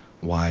reason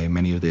why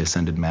many of the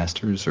ascended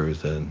masters or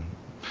the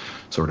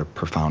sort of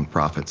profound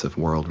prophets of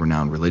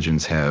world-renowned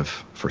religions have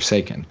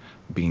forsaken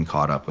being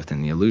caught up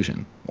within the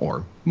illusion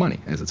or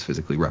money as it's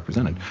physically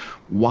represented.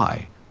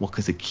 Why? Well,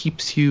 because it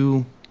keeps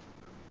you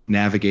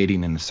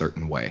navigating in a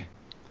certain way.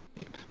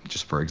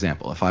 Just for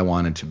example, if I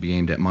wanted to be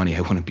aimed at money,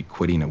 I wouldn't be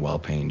quitting a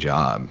well-paying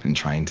job and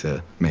trying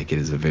to make it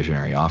as a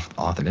visionary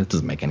author. That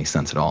doesn't make any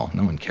sense at all.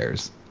 No one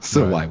cares.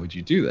 So Why would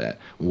you do that?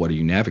 What are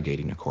you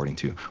navigating according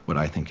to? What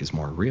I think is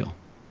more real.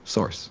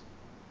 Source.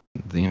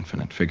 The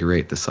infinite. Figure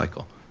 8, the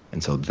cycle.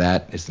 And so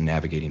that is the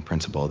navigating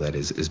principle that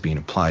is being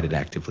applied and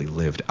actively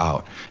lived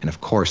out. And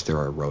of course, there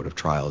are a road of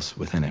trials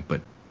within it.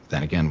 But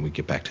then again, we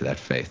get back to that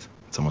faith.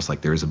 It's almost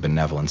like there is a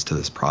benevolence to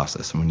this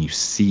process. And when you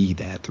see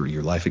that through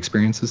your life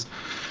experiences,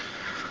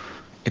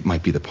 it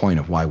might be the point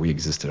of why we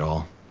exist at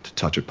all, to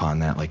touch upon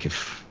that. Like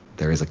if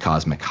there is a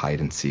cosmic hide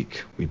and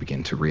seek, we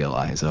begin to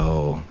realize,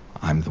 oh,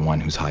 I'm the one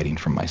who's hiding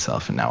from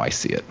myself, and now I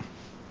see it.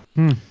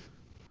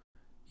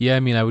 Yeah, I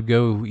mean, I would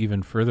go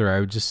even further. I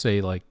would just say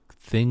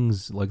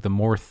things, the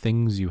more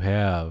things you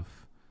have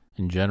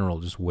in general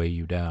just weigh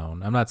you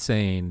down. I'm not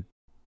saying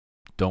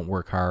don't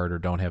work hard or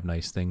don't have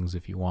nice things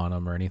if you want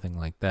them or anything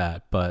like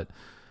that, but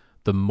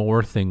the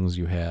more things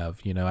you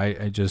have,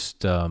 I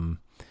just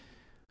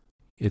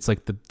it's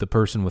like the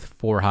person with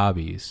 4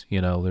 hobbies,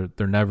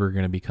 they're never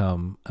going to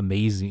become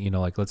amazing.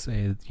 Let's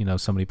say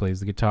somebody plays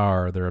the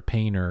guitar, or they're a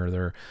painter, or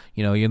they're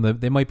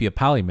they might be a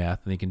polymath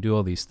and they can do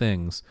all these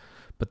things,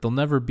 but they'll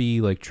never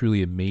be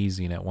truly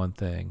amazing at one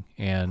thing.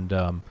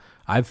 And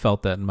I've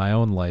felt that in my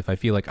own life. I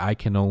feel like I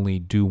can only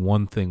do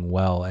one thing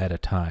well at a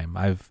time.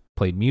 I've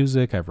played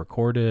music, I've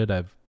recorded,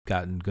 I've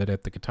gotten good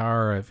at the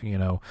guitar, I've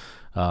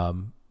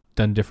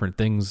done different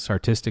things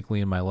artistically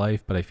in my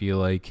life, but I feel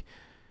like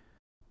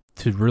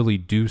to really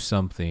do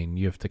something,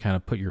 you have to kind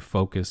of put your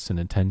focus and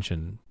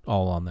attention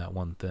all on that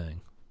one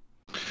thing.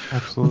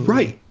 Absolutely.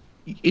 Right.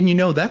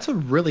 And that's a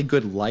really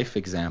good life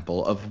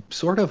example of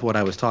sort of what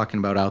I was talking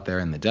about out there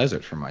in the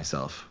desert for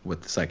myself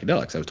with the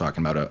psychedelics. I was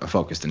talking about a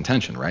focused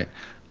intention, right?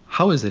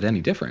 How is it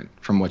any different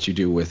from what you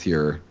do with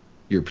your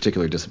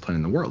particular discipline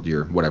in the world,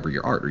 whatever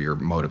your art or your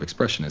mode of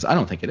expression is? I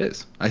don't think it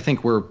is. I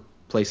think we're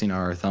placing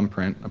our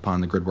thumbprint upon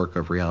the gridwork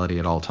of reality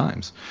at all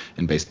times.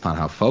 And based upon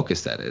how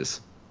focused that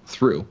is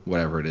through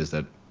whatever it is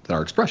that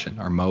our expression,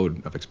 our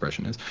mode of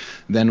expression is,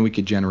 then we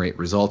could generate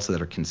results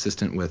that are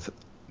consistent with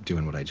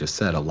doing what I just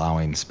said,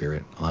 allowing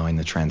spirit, allowing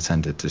the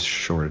transcendent to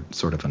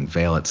sort of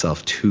unveil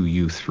itself to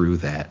you through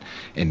that.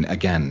 And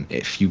again,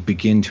 if you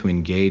begin to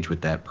engage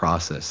with that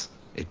process,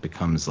 it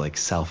becomes like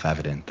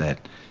self-evident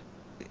that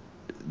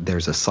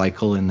there's a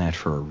cycle in that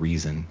for a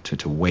reason,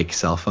 to wake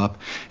self up.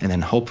 And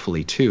then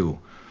hopefully too,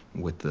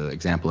 with the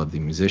example of the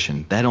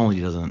musician, that only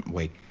doesn't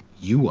wake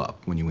you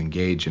up when you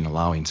engage in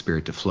allowing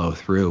spirit to flow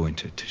through and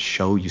to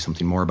show you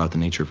something more about the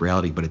nature of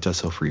reality, but it does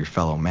so for your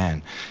fellow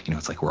man. You know,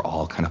 it's like we're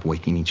all kind of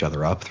waking each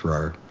other up through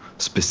our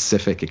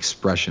specific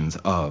expressions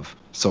of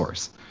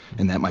source.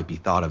 And that might be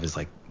thought of as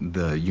like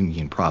the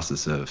Jungian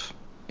process of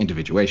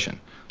individuation.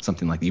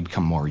 Something like you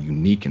become more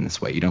unique in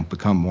this way. You don't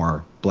become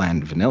more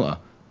bland vanilla,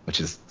 which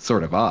is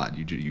sort of odd.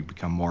 You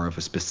become more of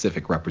a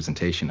specific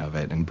representation of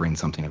it and bring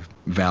something of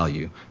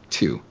value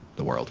to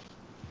the world.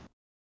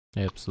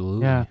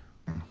 Absolutely. Yeah.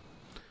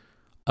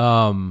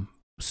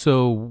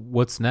 So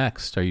what's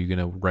next? Are you going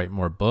to write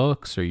more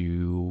books? Are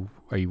you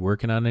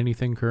working on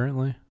anything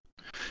currently?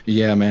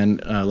 Yeah, man.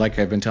 Like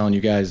I've been telling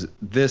you guys,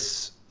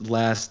 this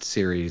last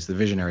series, the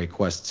Visionary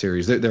Quest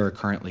series, there are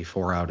currently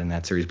 4 out in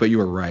that series, but you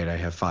were right. I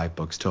have 5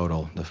 books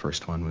total. The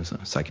first one was a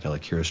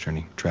Psychedelic Hero's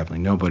Journey,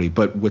 Traveling Nobody.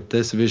 But with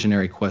this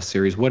Visionary Quest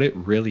series, what it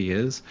really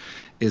is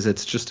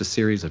it's just a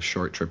series of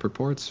short trip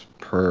reports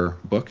per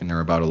book, and there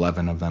are about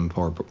 11 of them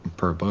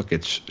per book.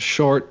 It's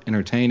short,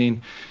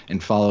 entertaining,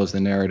 and follows the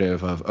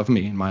narrative of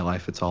me and my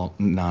life. It's all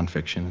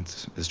nonfiction.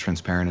 It's as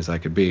transparent as I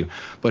could be,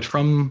 but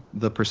from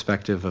the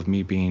perspective of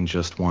me being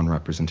just one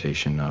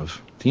representation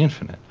of the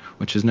infinite,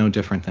 which is no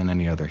different than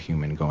any other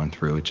human going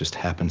through. It just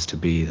happens to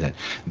be that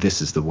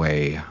this is the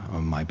way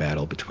my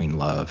battle between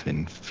love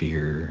and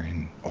fear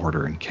and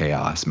order and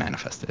chaos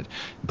manifested.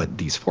 But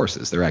these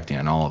forces, they're acting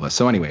on all of us.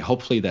 So anyway,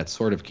 hopefully that's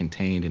sort of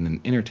contained in an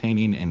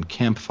entertaining and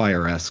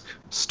campfire-esque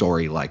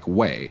story-like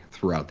way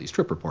throughout these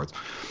trip reports.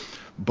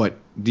 But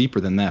deeper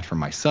than that for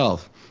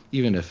myself,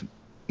 even if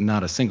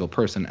not a single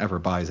person ever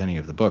buys any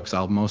of the books,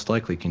 I'll most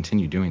likely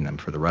continue doing them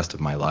for the rest of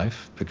my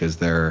life, because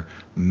they're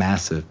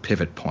massive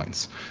pivot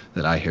points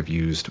that I have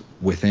used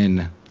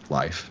within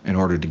life in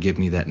order to give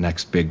me that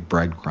next big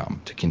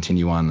breadcrumb to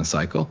continue on the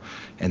cycle,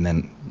 and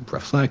then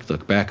reflect,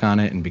 look back on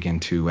it, and begin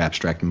to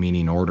abstract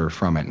meaning order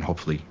from it, and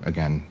hopefully,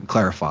 again,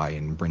 clarify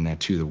and bring that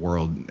to the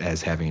world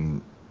as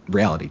having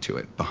reality to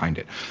it, behind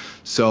it.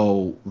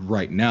 So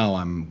right now,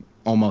 I'm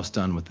almost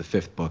done with the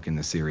 5th book in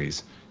the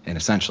series. And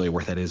essentially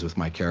where that is with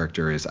my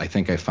character is I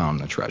think I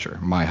found the treasure.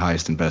 My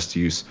highest and best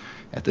use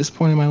at this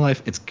point in my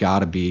life, it's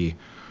got to be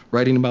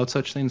writing about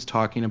such things,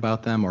 talking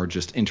about them, or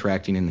just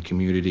interacting in the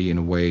community in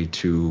a way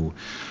to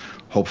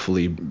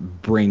hopefully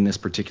bring this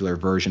particular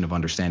version of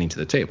understanding to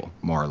the table,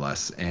 more or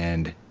less.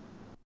 And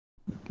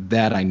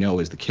that I know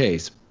is the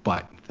case,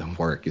 but the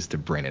work is to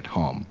bring it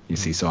home, you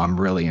see. So I'm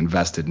really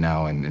invested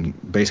now in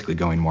basically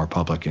going more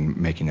public and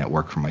making that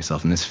work for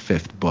myself. And this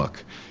 5th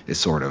book is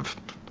sort of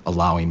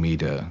allowing me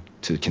to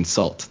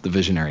consult the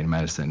visionary in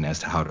medicine as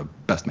to how to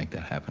best make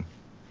that happen.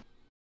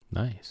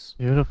 Nice.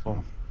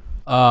 Beautiful.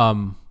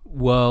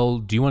 Well,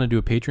 do you want to do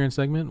a Patreon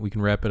segment? We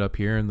can wrap it up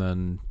here, and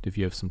then if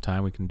you have some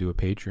time, we can do a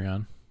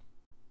Patreon.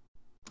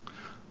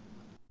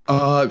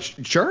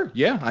 Sure.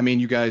 Yeah. I mean,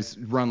 you guys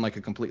run like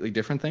a completely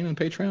different thing on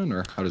Patreon,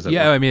 or how does that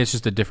work? I mean, it's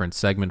just a different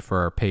segment for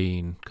our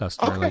paying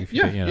customer. Okay. Like if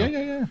you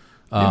pay,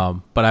 Yeah.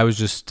 But I was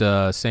just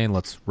saying,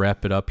 let's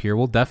wrap it up here.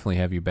 We'll definitely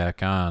have you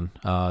back on.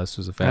 This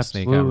was a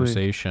fascinating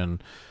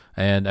conversation,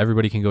 and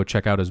everybody can go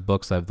check out his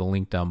books. I have the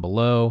link down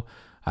below.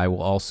 I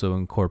will also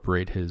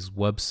incorporate his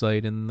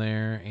website in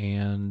there,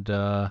 and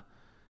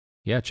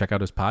check out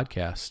his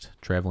podcast,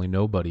 Traveling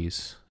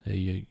Nobodies.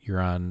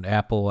 You're on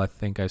Apple. I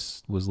think I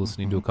was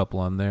listening to a couple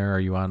on there. Are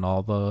you on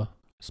all the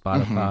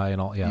Spotify and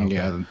all? Yeah. Okay.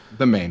 Yeah,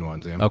 the main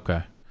ones. Yeah.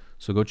 Okay.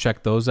 So go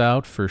check those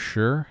out for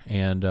sure.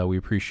 And we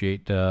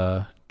appreciate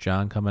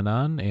John coming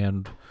on.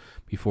 And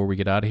before we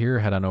get out of here,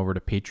 head on over to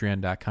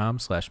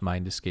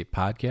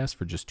patreon.com/MindEscapePodcast.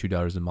 For just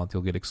 $2 a month,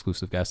 you'll get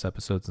exclusive guest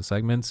episodes and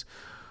segments.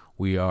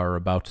 We are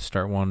about to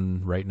start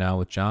one right now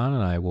with John,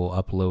 and I will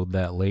upload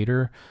that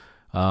later.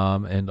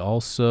 And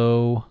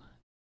also,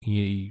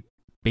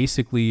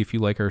 basically, if you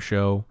like our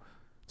show,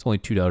 it's only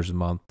 $2 a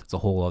month. It's a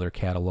whole other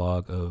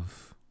catalog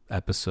of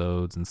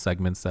episodes and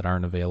segments that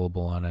aren't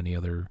available on any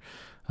other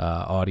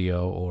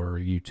audio or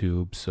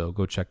YouTube. So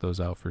go check those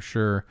out for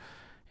sure.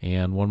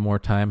 And one more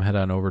time, head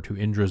on over to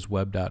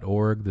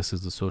indrasweb.org. This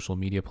is the social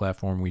media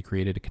platform we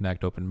created to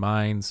connect open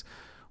minds.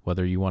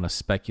 Whether you want to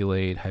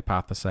speculate,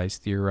 hypothesize,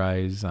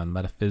 theorize on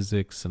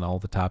metaphysics and all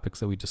the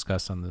topics that we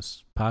discuss on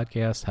this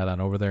podcast, head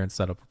on over there and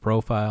set up a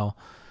profile.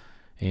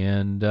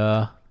 And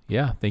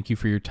thank you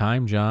for your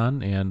time,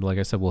 John. And like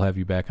I said, we'll have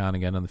you back on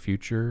again in the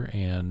future.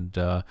 And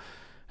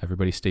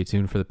everybody stay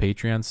tuned for the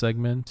Patreon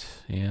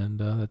segment. And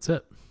that's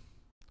it.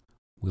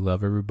 We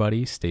love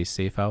everybody. Stay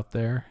safe out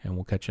there, and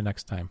we'll catch you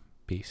next time.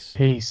 Peace.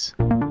 Peace.